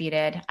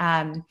distributed,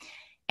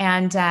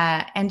 and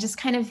just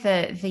kind of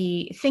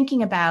the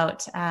thinking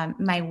about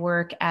my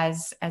work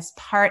as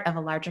part of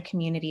a larger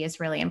community is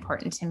really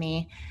important to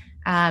me,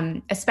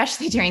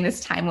 especially during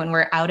this time when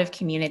we're out of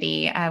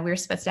community. We were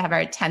supposed to have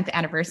our 10th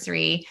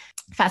anniversary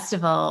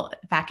festival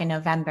back in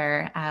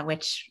November,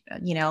 which,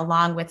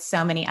 along with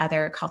so many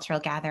other cultural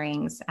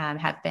gatherings,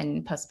 have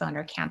been postponed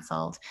or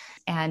canceled,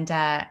 and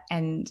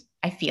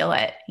I feel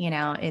it.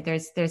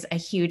 There's a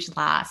huge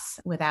loss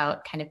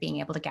without kind of being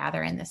able to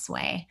gather in this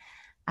way.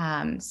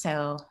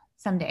 So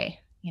someday,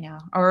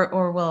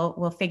 or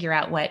we'll figure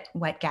out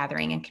what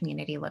gathering and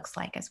community looks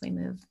like as we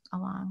move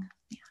along.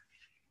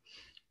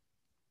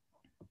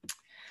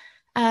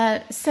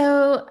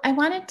 So I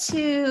wanted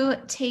to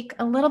take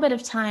a little bit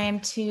of time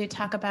to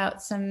talk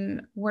about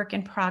some work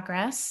in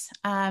progress.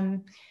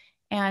 And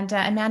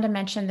Amanda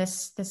mentioned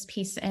this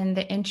piece in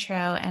the intro,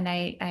 and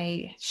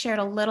I shared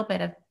a little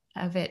bit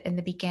of it in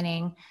the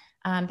beginning,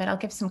 but I'll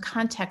give some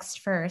context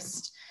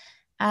first.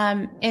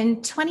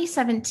 In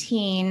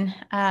 2017,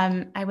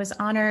 I was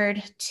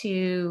honored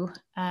to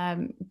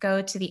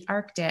go to the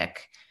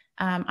Arctic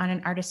on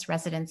an artist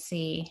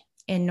residency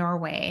in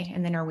Norway,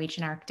 in the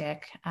Norwegian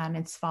Arctic,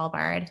 in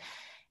Svalbard.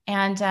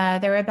 And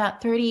there were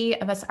about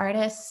 30 of us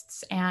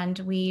artists, and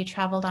we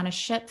traveled on a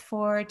ship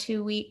for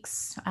 2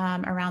 weeks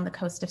around the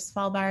coast of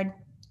Svalbard.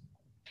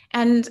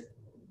 And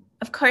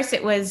of course,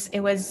 it was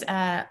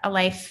a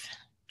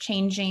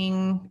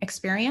life-changing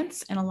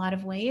experience in a lot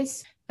of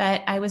ways.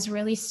 But I was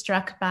really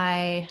struck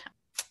by,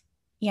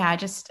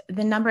 just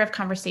the number of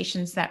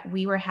conversations that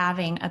we were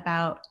having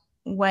about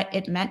what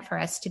it meant for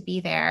us to be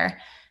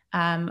there,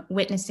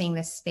 witnessing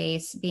this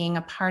space, being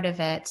a part of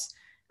it,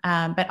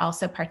 but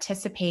also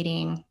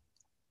participating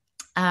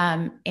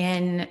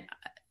in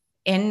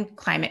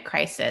climate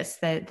crisis.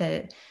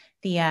 The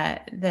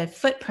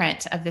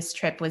footprint of this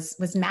trip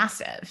was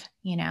massive,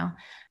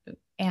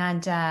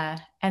 and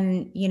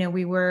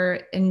we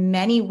were in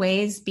many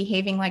ways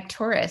behaving like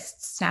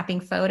tourists, snapping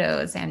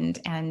photos and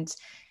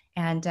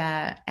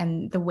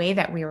the way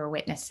that we were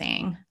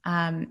witnessing.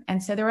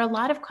 And so there were a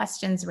lot of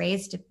questions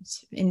raised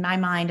in my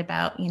mind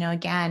about,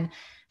 again,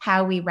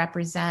 how we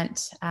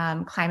represent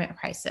climate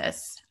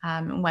crisis,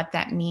 what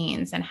that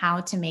means, and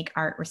how to make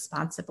art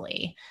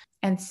responsibly.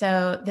 And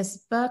so this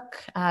book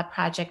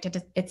project,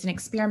 it's an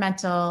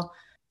experimental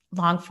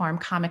long-form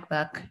comic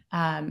book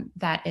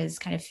that is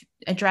kind of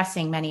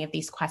addressing many of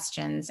these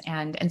questions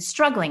and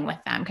struggling with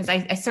them, because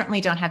I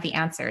certainly don't have the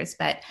answers,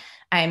 but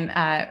I'm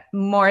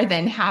more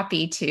than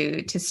happy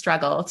to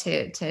struggle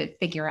to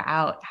figure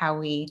out how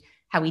we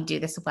do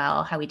this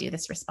well, how we do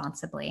this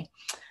responsibly.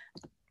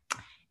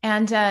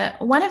 And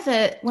one of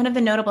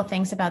the notable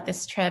things about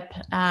this trip,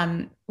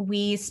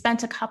 we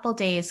spent a couple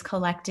days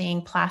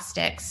collecting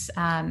plastics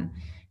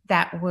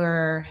that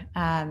were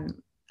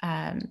on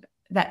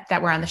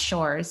the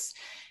shores.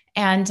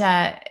 And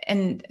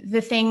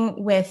the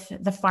thing with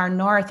the far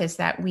north is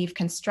that we've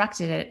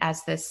constructed it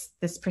as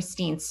this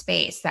pristine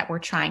space that we're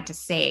trying to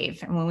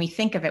save. And when we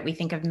think of it, we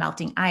think of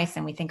melting ice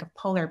and we think of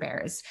polar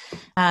bears.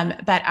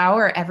 But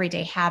our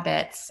everyday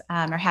habits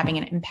are having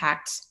an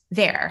impact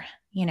there,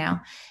 you know.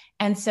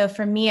 And so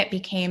for me, it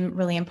became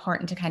really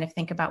important to kind of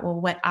think about, well,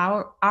 what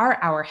are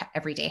our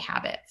everyday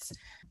habits?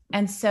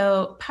 And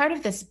so part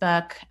of this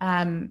book,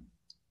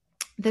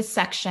 this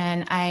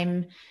section,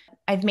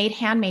 I've made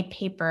handmade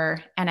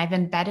paper and I've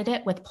embedded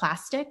it with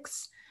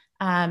plastics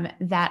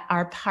that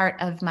are part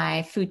of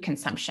my food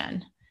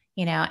consumption,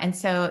 you know. And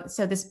so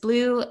this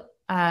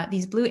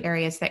these blue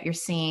areas that you're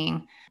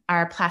seeing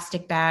are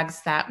plastic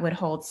bags that would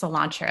hold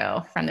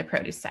cilantro from the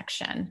produce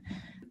section.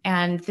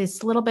 And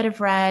this little bit of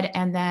red,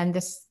 and then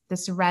this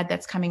red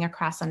that's coming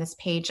across on this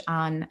page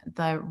on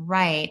the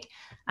right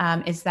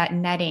is that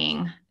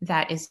netting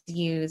that is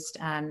used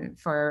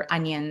for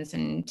onions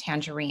and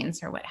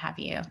tangerines or what have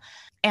you.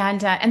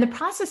 And the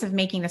process of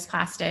making this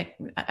plastic,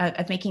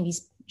 of making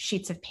these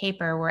sheets of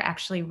paper, were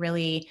actually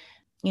really,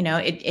 you know,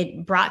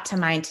 it brought to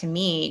mind to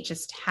me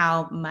just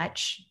how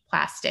much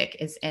plastic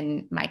is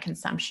in my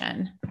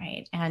consumption,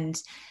 right?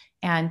 And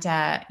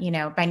you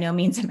know, by no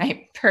means am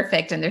I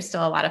perfect, and there's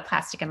still a lot of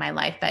plastic in my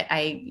life, but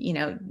you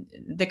know,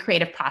 the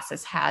creative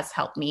process has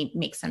helped me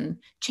make some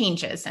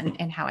changes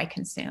in how I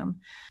consume.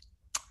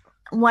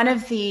 One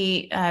of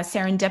the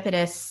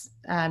serendipitous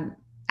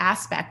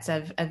aspects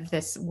of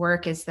this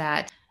work is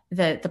that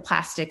the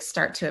plastics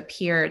start to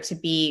appear to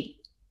be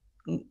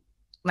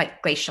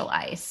like glacial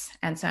ice.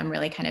 And so I'm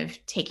really kind of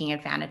taking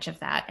advantage of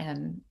that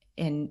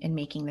in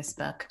making this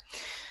book.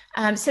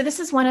 So this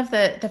is one of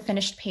the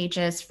finished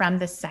pages from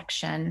this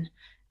section.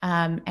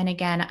 And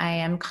again, I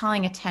am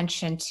calling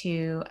attention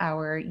to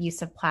our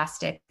use of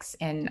plastics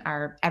in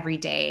our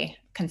everyday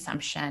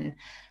consumption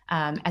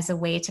as a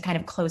way to kind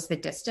of close the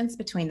distance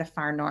between the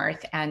far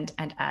north and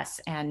us,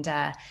 and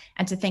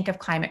to think of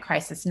climate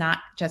crisis not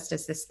just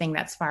as this thing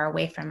that's far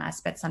away from us,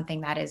 but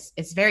something that is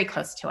very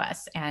close to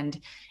us and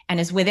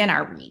is within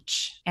our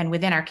reach and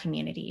within our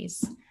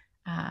communities,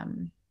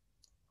 and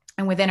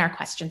within our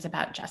questions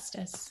about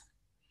justice.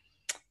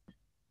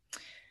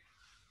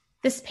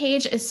 This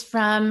page is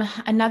from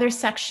another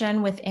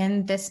section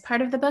within this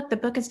part of the book. The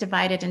book is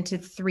divided into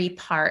 3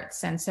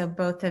 parts. And so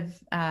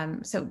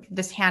so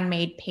this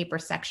handmade paper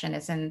section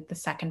is in the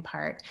second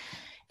part.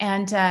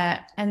 And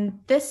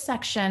this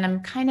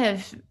section,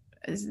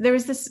 there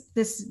was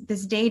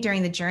this day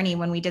during the journey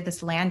when we did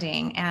this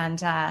landing, and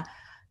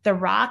the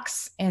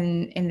rocks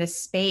in this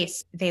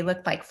space, they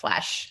looked like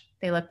flesh.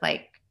 They looked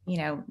like, you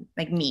know,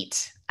 like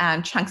meat,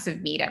 chunks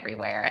of meat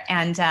everywhere.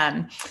 And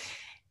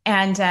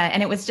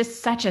it was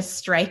just such a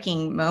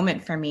striking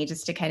moment for me,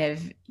 just to kind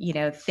of, you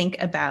know, think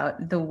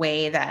about the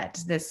way that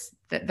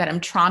that I'm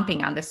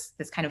tromping on this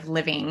kind of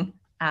living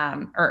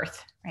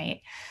earth,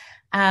 right?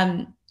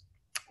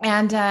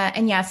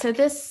 Yeah, so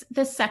this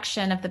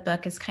section of the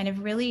book is kind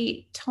of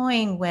really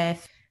toying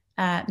with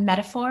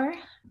metaphor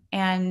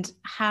and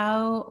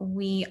how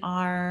we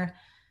are,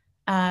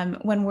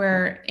 when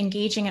we're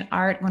engaging in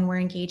art, when we're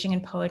engaging in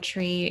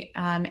poetry,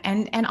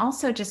 and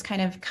also just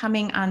kind of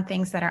coming on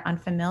things that are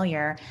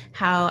unfamiliar,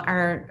 how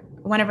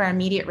one of our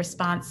immediate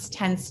response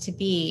tends to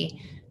be,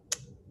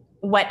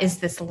 what is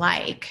this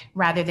like,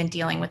 rather than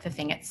dealing with the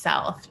thing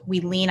itself.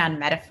 We lean on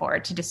metaphor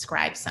to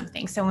describe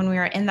something. So when we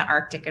are in the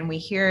Arctic and we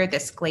hear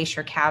this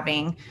glacier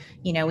calving,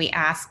 you know, we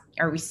ask,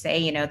 or we say,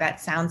 you know, that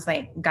sounds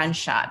like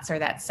gunshots, or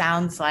that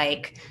sounds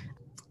like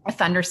a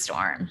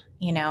thunderstorm,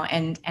 you know,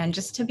 and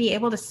just to be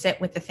able to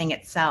sit with the thing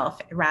itself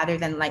rather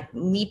than like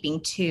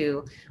leaping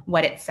to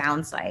what it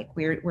sounds like.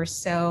 We're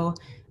so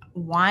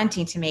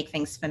wanting to make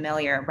things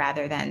familiar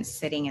rather than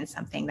sitting in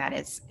something that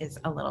is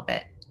a little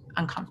bit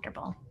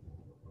uncomfortable.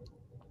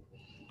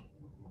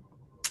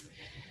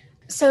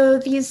 So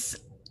these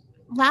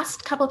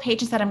last couple of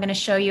pages that I'm going to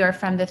show you are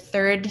from the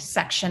 3rd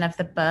section of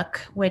the book,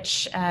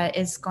 which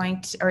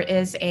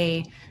is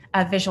a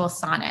visual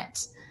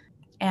sonnet.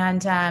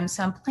 And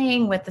so I'm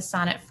playing with the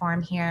sonnet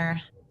form here.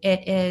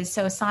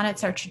 So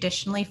sonnets are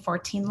traditionally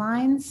 14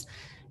 lines.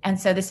 And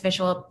so this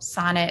visual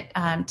sonnet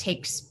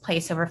takes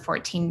place over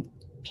 14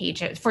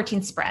 pages,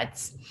 14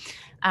 spreads,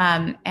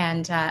 of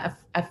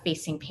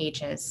facing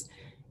pages.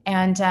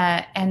 And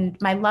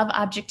my love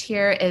object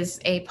here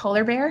is a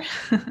polar bear.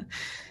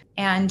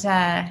 And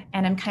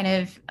I'm kind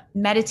of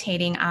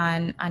meditating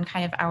on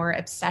kind of our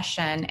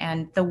obsession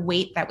and the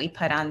weight that we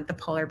put on the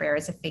polar bear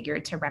as a figure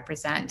to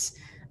represent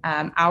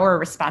our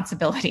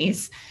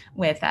responsibilities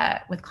with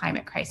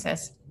climate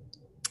crisis.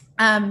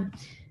 I'm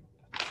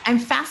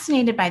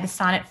fascinated by the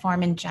sonnet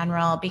form in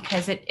general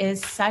because it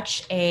is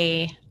such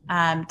a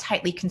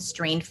tightly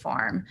constrained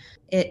form.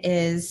 It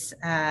is,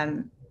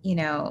 you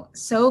know,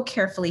 so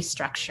carefully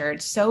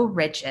structured, so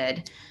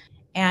rigid,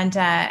 and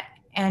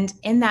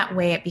in that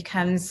way, it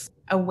becomes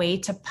a way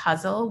to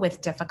puzzle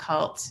with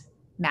difficult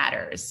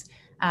matters.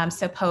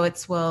 So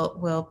poets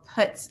will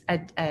put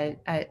a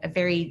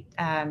very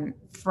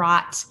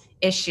fraught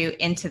issue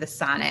into the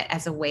sonnet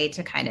as a way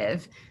to kind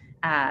of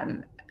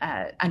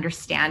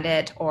understand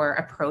it or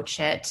approach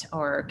it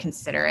or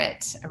consider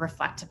it,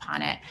 reflect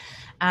upon it.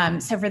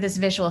 So for this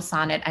visual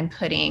sonnet, I'm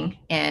putting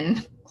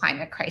in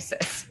climate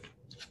crisis.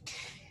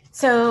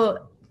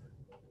 So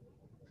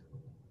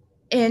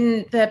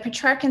in the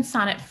Petrarchan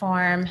sonnet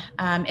form,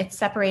 it's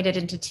separated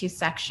into two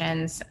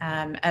sections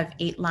of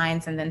 8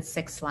 lines and then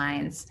 6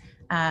 lines.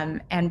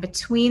 And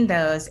between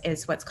those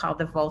is what's called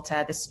the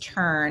volta, this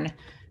turn.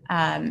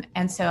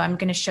 And so I'm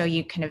going to show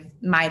you kind of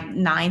my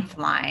 9th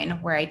line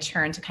where I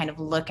turn to kind of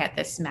look at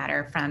this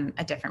matter from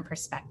a different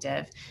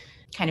perspective,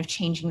 kind of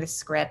changing the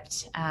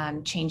script,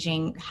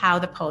 changing how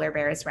the polar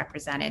bear is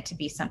represented to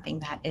be something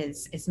that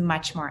is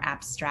much more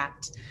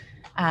abstract.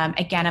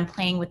 Again, I'm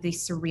playing with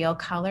these surreal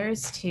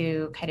colors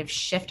to kind of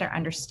shift our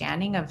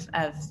understanding of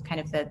kind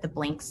of the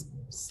blank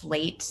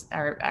slate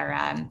or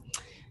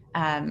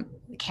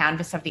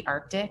canvas of the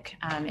Arctic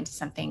into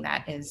something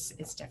that is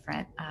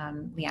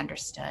differently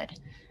understood.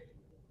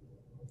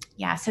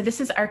 Yeah, so this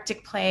is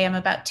Arctic play. I'm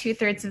about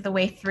 2/3 of the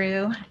way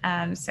through,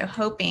 so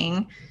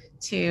hoping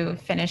to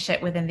finish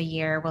it within the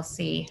year. We'll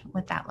see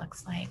what that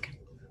looks like.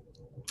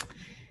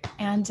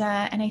 And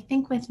I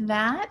think with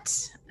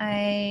that,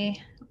 I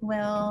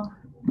will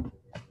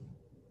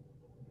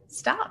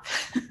stop.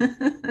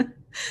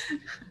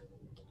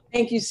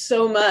 Thank you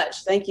so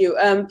much. Thank you.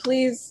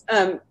 Please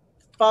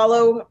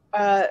follow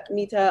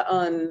Mita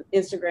on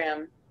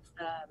Instagram.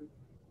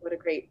 What a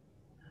great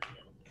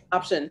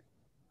option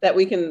that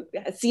we can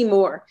see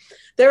more.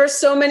 There are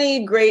so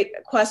many great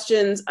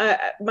questions.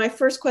 My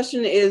first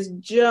question is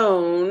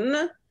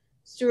Joan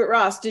Stewart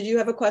Ross. Did you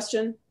have a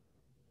question?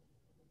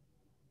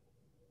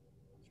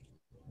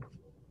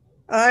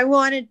 I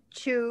wanted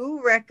to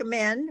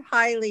recommend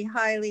highly,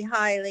 highly,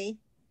 highly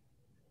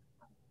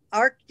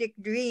Arctic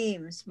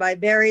Dreams by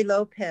Barry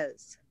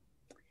Lopez.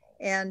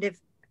 And if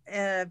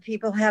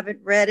people haven't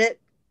read it,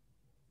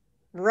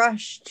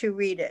 rush to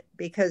read it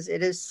because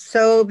it is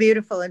so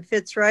beautiful and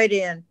fits right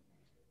in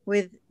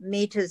with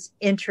Mita's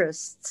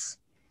interests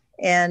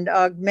and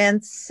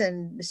augments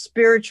and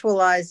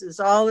spiritualizes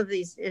all of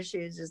these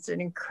issues. It's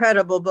an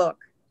incredible book.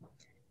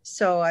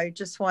 So I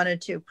just wanted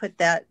to put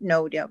that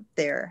note up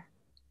there.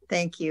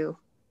 Thank you.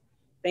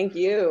 Thank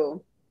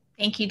you.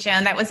 Thank you,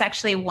 Joan. That was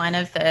actually one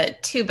of the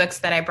 2 books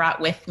that I brought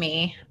with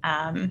me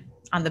on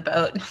the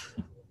boat.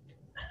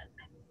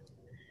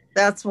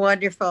 That's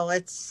wonderful.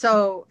 It's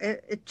so,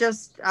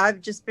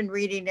 I've just been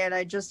reading it.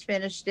 I just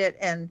finished it,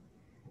 and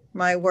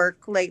my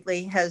work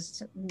lately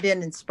has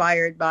been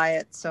inspired by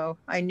it. So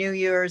I knew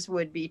yours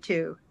would be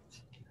too.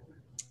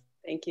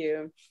 Thank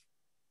you.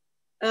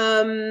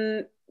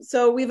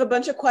 So we have a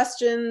bunch of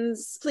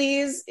questions.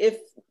 Please,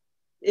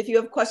 if you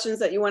have questions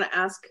that you want to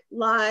ask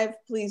live,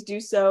 please do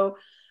so.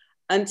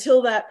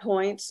 Until that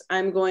point,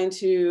 I'm going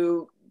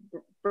to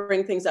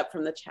bring things up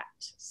from the chat.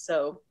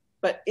 So,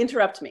 but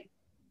interrupt me.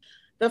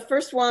 The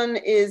first one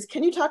is,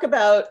 can you talk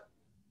about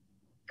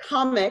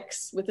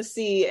comix with a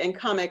C and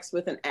comix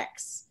with an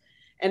X,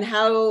 and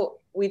how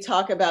we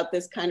talk about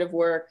this kind of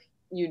work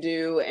you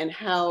do and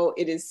how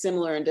it is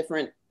similar and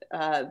different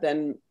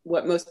than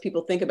what most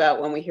people think about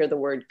when we hear the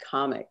word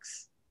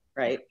comics,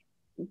 right?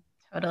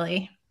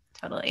 Totally.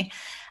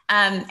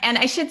 And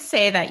I should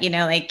say that,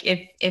 like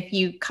if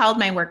you called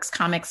my works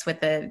comics with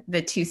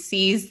the 2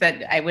 C's,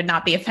 that I would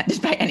not be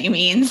offended by any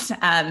means.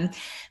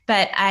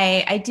 But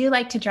I do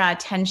like to draw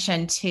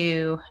attention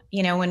to,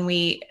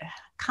 when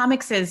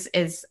comics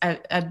is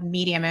a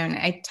medium, and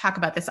I talk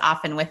about this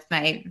often with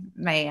my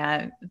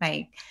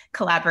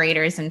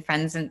collaborators and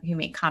friends who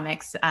make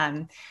comics,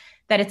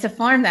 that it's a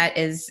form that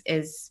is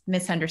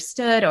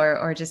misunderstood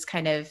or just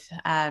kind of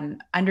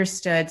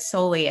understood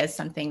solely as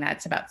something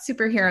that's about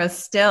superheroes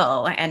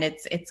still. And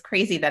it's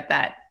crazy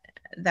that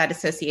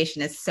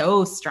association is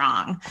so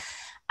strong.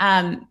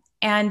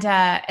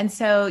 And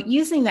so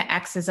using the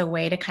X as a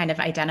way to kind of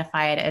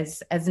identify it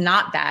as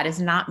not that,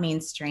 as not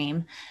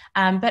mainstream,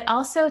 but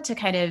also to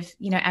kind of,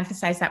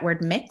 emphasize that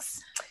word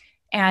mix.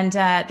 And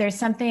there's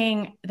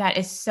something that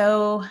is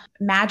so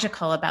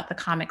magical about the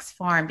comics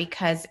form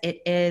because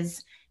it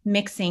is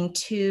mixing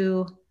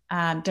 2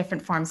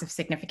 different forms of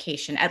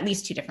signification, at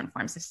least 2 different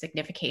forms of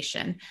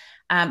signification.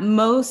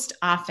 Most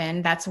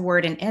often that's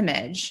word and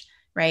image,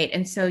 right?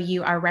 And so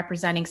you are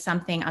representing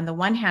something on the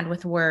one hand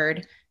with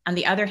word, on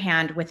the other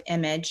hand with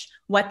image.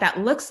 What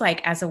that looks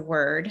like as a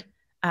word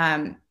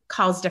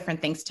calls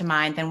different things to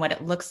mind than what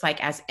it looks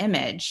like as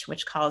image,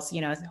 which calls,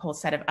 a whole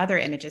set of other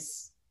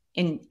images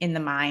in the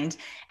mind.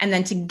 And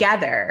then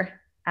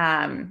together,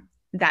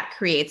 that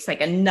creates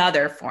like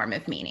another form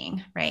of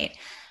meaning, right?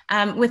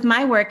 With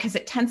my work, because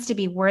it tends to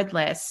be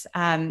wordless,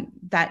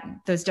 that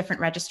those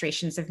different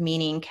registrations of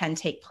meaning can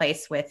take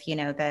place with,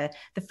 the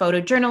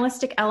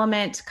photojournalistic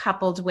element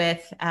coupled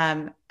with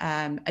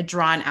a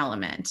drawn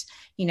element,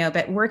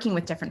 but working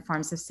with different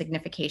forms of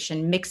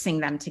signification, mixing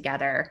them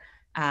together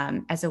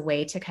as a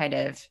way to kind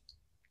of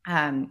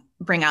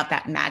bring out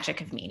that magic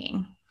of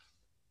meaning.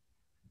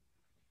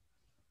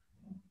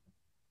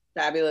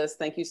 Fabulous.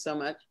 Thank you so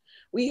much.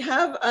 We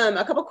have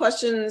a couple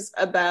questions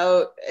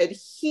about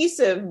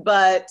adhesive,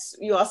 but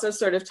you also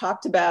sort of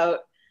talked about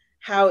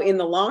how in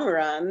the long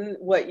run,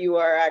 what you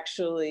are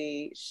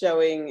actually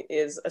showing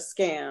is a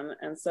scam.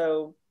 And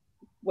so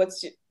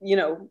what's,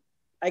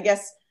 I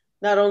guess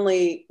not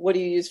only what do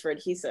you use for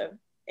adhesive,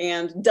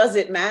 and does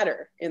it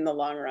matter in the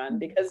long run?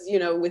 Because,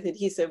 with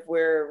adhesive,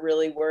 we're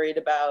really worried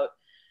about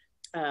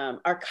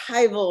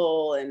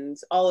archival and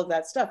all of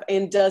that stuff.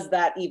 And does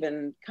that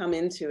even come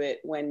into it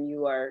when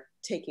you are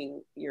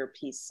taking your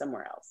piece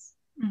somewhere else?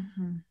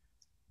 Mm-hmm.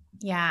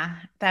 Yeah,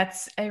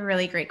 that's a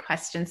really great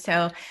question.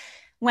 So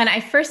when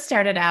I first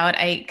started out,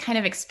 I kind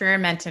of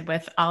experimented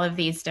with all of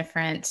these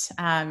different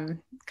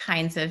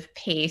kinds of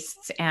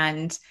pastes.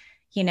 And,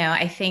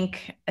 I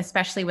think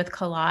especially with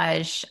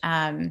collage,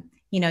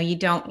 you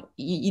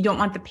don't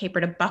want the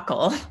paper to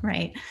buckle,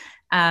 right?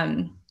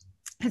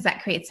 Because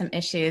that creates some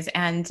issues.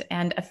 And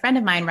a friend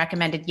of mine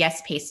recommended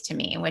Yes Paste to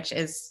me, which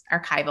is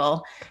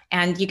archival,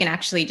 and you can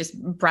actually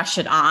just brush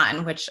it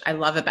on, which I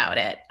love about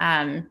it.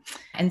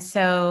 And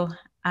so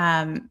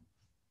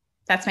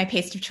that's my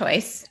paste of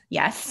choice.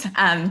 Yes.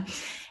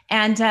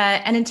 And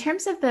in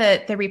terms of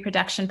the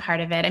reproduction part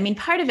of it, I mean,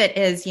 part of it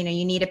is, you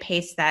need a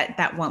paste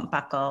that won't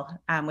buckle,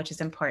 which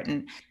is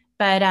important,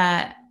 but,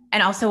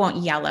 and also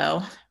won't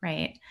yellow.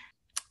 Right.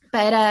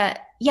 But,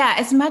 yeah,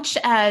 as much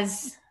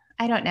as,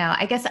 I don't know,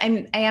 I guess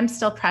I am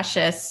still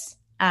precious,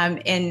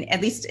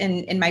 at least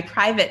in my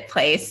private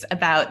place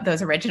about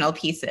those original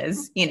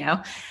pieces,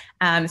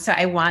 so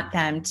I want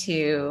them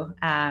to,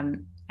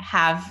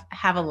 have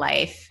a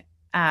life,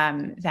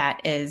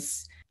 that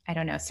is, I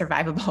don't know,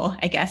 survivable,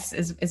 I guess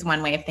is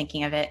one way of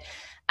thinking of it.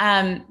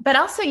 But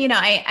also,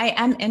 I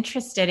am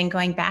interested in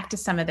going back to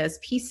some of those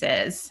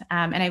pieces.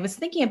 And I was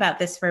thinking about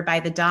this for By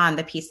the Dawn,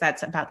 the piece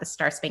that's about the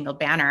Star Spangled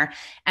Banner,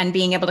 and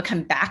being able to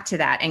come back to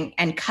that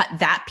and cut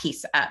that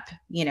piece up,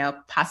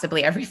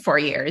 possibly every 4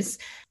 years.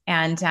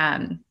 And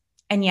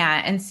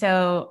yeah, and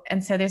so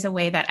there's a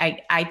way that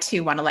I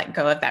too want to let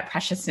go of that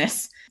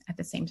preciousness at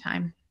the same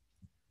time.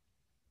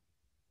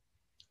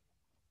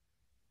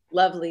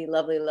 Lovely,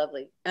 lovely,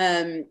 lovely.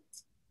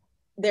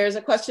 There's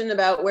a question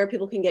about where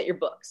people can get your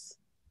books.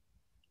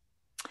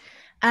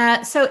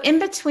 So In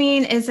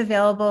Between is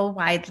available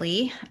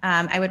widely.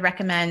 I would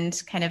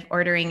recommend kind of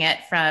ordering it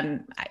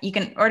you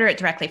can order it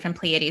directly from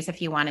Pleiades if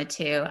you wanted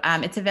to.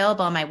 It's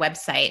available on my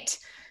website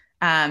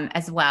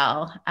as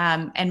well.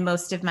 And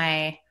most of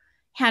my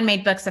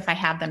handmade books, if I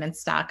have them in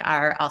stock,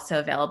 are also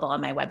available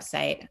on my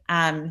website.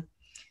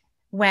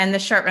 When the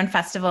Short Run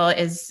Festival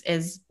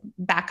is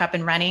back up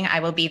and running, I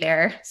will be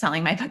there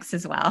selling my books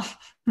as well.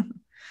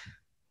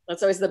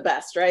 That's always the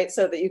best, right?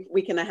 So that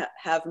we can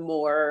have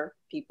more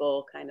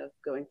people kind of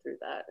going through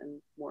that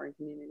and more in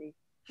community.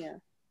 Yeah.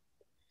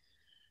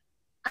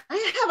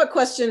 I have a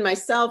question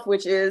myself,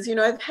 which is,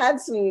 I've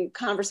had some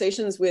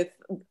conversations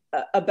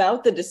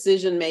about the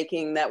decision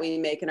making that we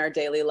make in our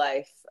daily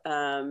life,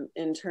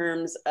 in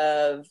terms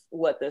of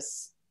what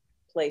this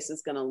place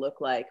is going to look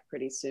like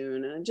pretty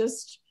soon. And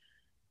just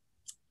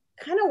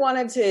kind of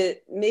wanted to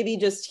maybe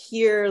just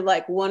hear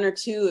like one or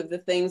two of the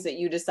things that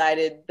you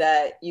decided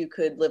that you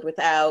could live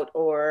without,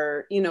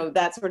 or,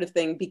 that sort of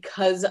thing,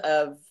 because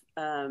of,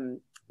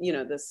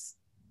 this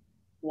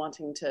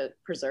wanting to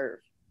preserve.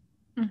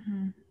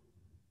 Mm-hmm.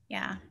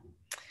 Yeah.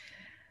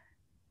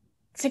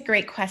 It's a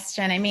great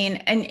question. I mean,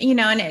 and,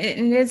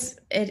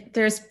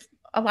 there's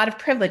a lot of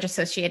privilege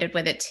associated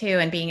with it too,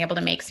 and being able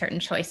to make certain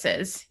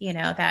choices,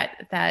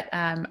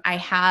 that I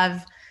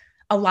have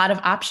a lot of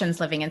options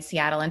living in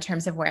Seattle in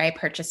terms of where I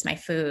purchase my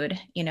food,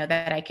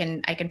 that I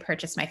can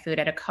purchase my food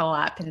at a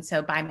co-op, and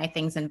so buy my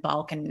things in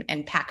bulk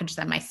and package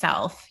them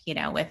myself,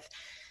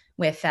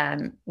 with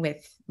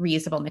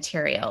reusable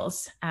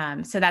materials.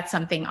 So that's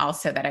something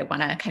also that I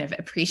want to kind of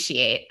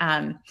appreciate.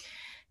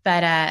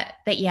 But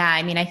yeah,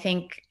 I mean, I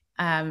think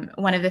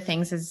one of the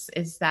things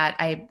is that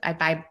I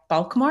buy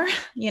bulk more,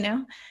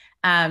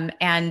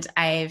 and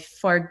I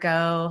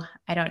forego,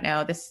 I don't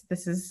know, this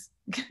is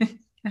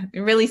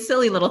a really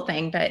silly little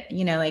thing, but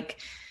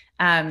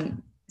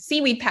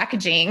seaweed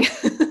packaging,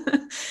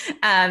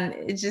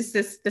 it's just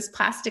this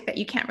plastic that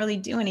you can't really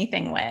do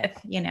anything with,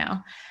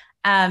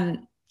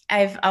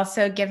 I've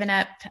also given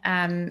up,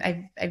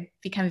 I've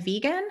become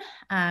vegan,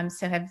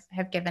 so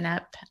have given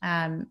up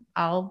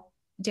all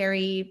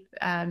dairy,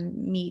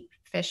 meat,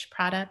 fish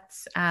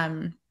products,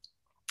 and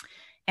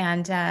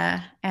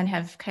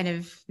have kind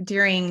of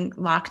during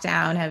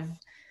lockdown have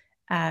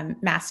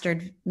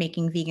mastered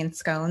making vegan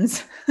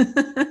scones.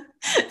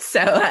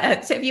 So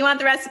if you want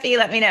the recipe,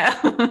 let me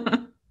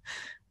know.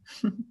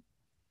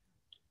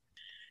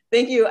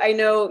 Thank you. I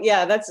know,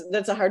 yeah,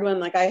 that's a hard one.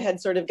 Like I had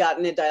sort of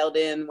gotten it dialed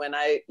in when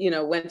I,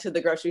 went to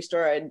the grocery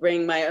store. I'd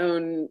bring my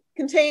own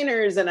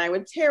containers and I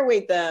would tear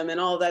weight them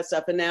and all that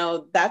stuff. And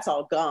now that's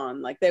all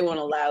gone. Like they won't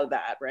allow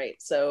that, right?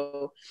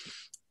 So,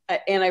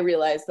 and I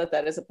realized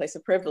that is a place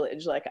of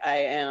privilege. Like I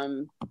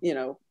am,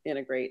 in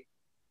a great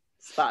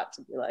spot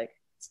to be like,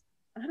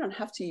 I don't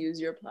have to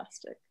use your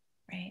plastic.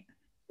 Right.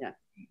 Yeah.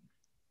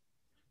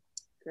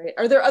 Great.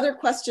 Are there other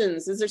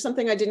questions? Is there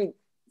something I didn't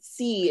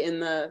see in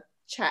the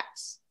chat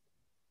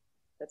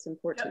that's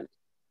important?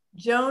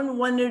 Joan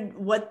wondered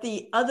what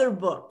the other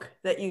book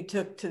that you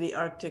took to the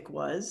Arctic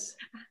was.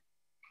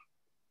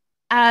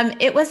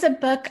 It was a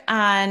book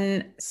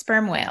on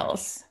sperm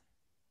whales,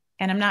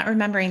 and I'm not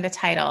remembering the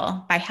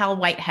title, by Hal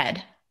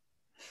Whitehead.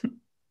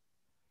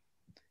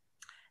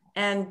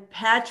 And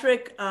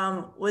Patrick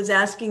was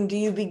asking, do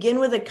you begin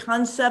with a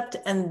concept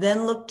and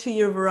then look to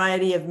your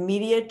variety of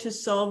media to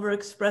solve or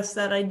express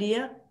that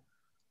idea?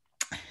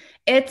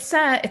 It's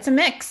a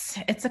mix.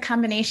 It's a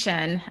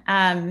combination.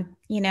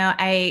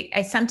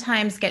 I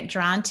sometimes get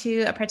drawn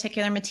to a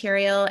particular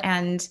material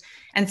and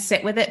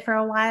sit with it for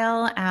a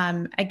while.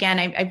 Again,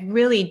 I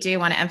really do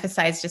want to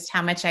emphasize just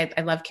how much I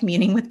love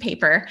communing with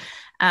paper.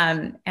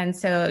 And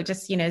so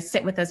just,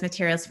 sit with those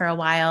materials for a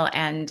while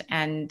and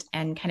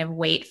kind of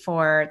wait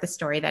for the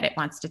story that it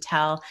wants to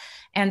tell.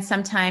 And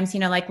sometimes,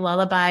 like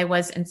Lullaby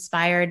was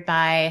inspired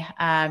by,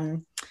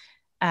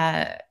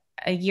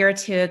 a year or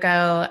two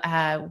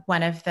ago,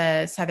 one of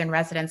the Southern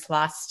residents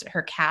lost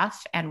her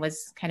calf and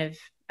was kind of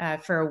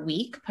for a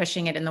week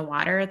pushing it in the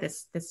water,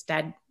 this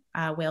dead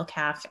whale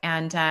calf.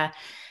 And a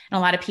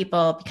lot of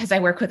people, because I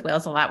work with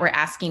whales a lot, were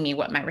asking me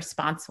what my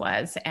response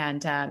was,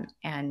 and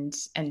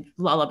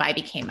Lullaby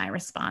became my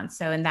response.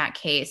 So in that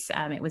case,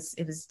 it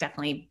was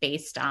definitely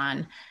based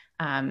on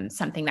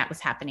something that was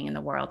happening in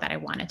the world that I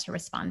wanted to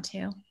respond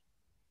to.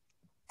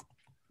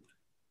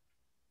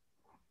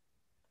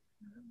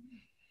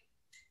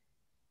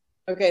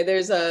 Okay,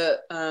 there's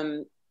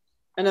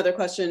another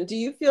question. Do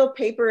you feel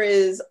paper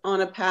is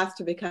on a path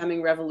to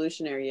becoming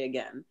revolutionary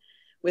again,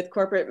 with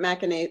corporate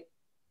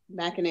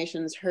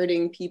machinations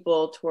herding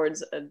people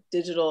towards a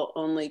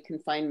digital-only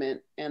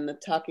confinement, and the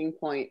talking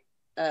point,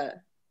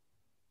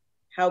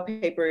 how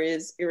paper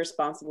is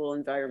irresponsible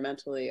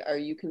environmentally? Are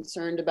you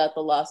concerned about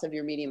the loss of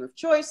your medium of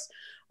choice,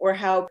 or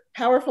how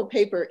powerful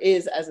paper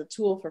is as a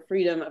tool for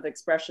freedom of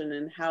expression,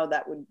 and how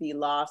that would be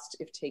lost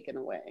if taken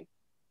away?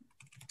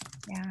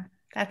 Yeah.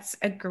 That's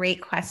a great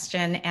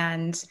question.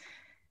 And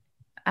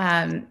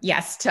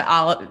yes to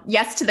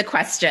the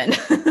question.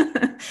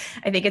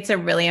 I think it's a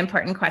really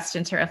important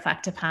question to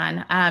reflect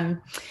upon.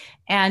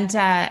 And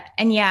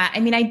yeah, I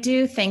mean, I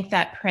do think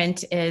that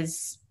print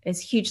is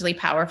hugely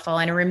powerful,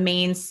 and it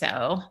remains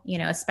so,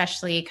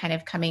 especially kind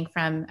of coming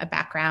from a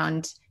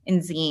background in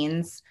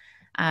zines,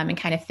 and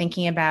kind of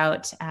thinking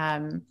about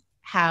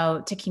how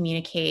to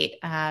communicate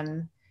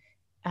in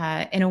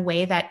a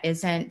way that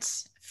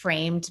isn't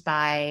framed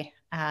by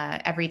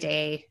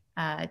everyday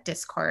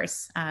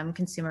discourse,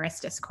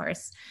 consumerist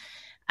discourse.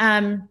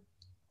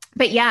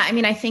 But yeah, I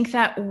mean, I think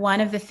that one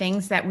of the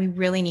things that we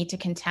really need to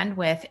contend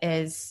with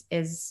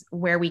is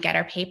where we get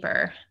our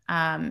paper,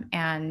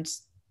 and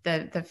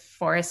the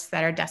forests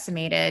that are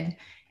decimated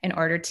in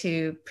order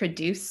to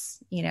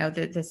produce,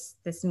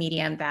 this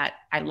medium that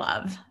I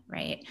love,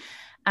 right?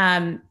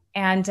 And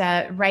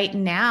right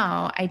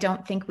now, I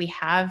don't think we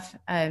have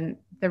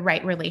the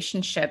right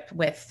relationship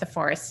with the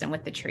forests and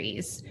with the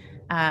trees.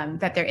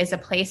 That there is a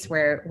place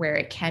where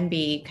it can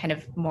be kind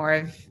of more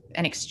of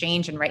an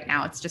exchange, and right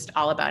now it's just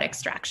all about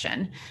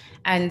extraction.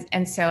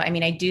 And so, I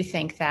mean, I do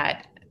think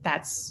that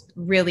that's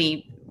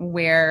really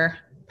where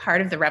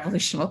part of the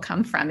revolution will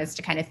come from, is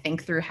to kind of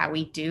think through how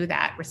we do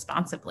that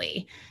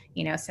responsibly,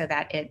 so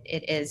that it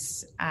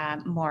is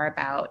more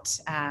about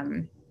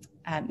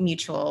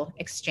mutual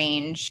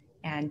exchange.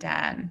 And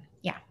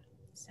yeah,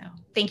 so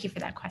thank you for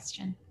that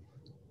question.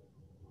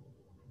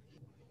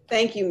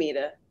 Thank you,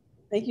 Mita.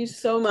 Thank you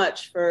so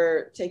much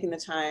for taking the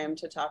time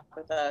to talk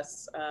with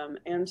us,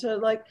 and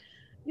to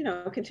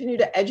continue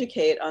to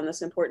educate on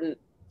this important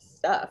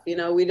stuff.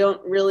 We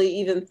don't really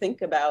even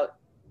think about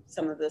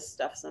some of this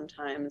stuff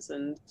sometimes.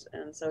 And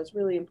so it's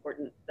really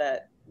important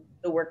that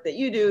the work that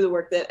you do, the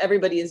work that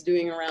everybody is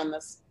doing around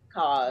this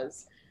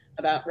cause,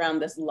 around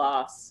this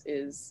loss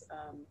is,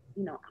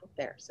 out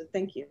there. So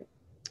thank you.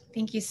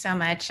 Thank you so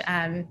much.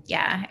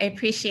 Yeah, I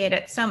appreciate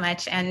it so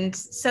much, and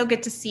so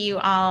good to see you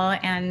all.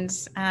 And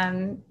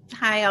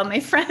hi, all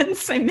my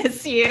friends. I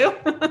miss you.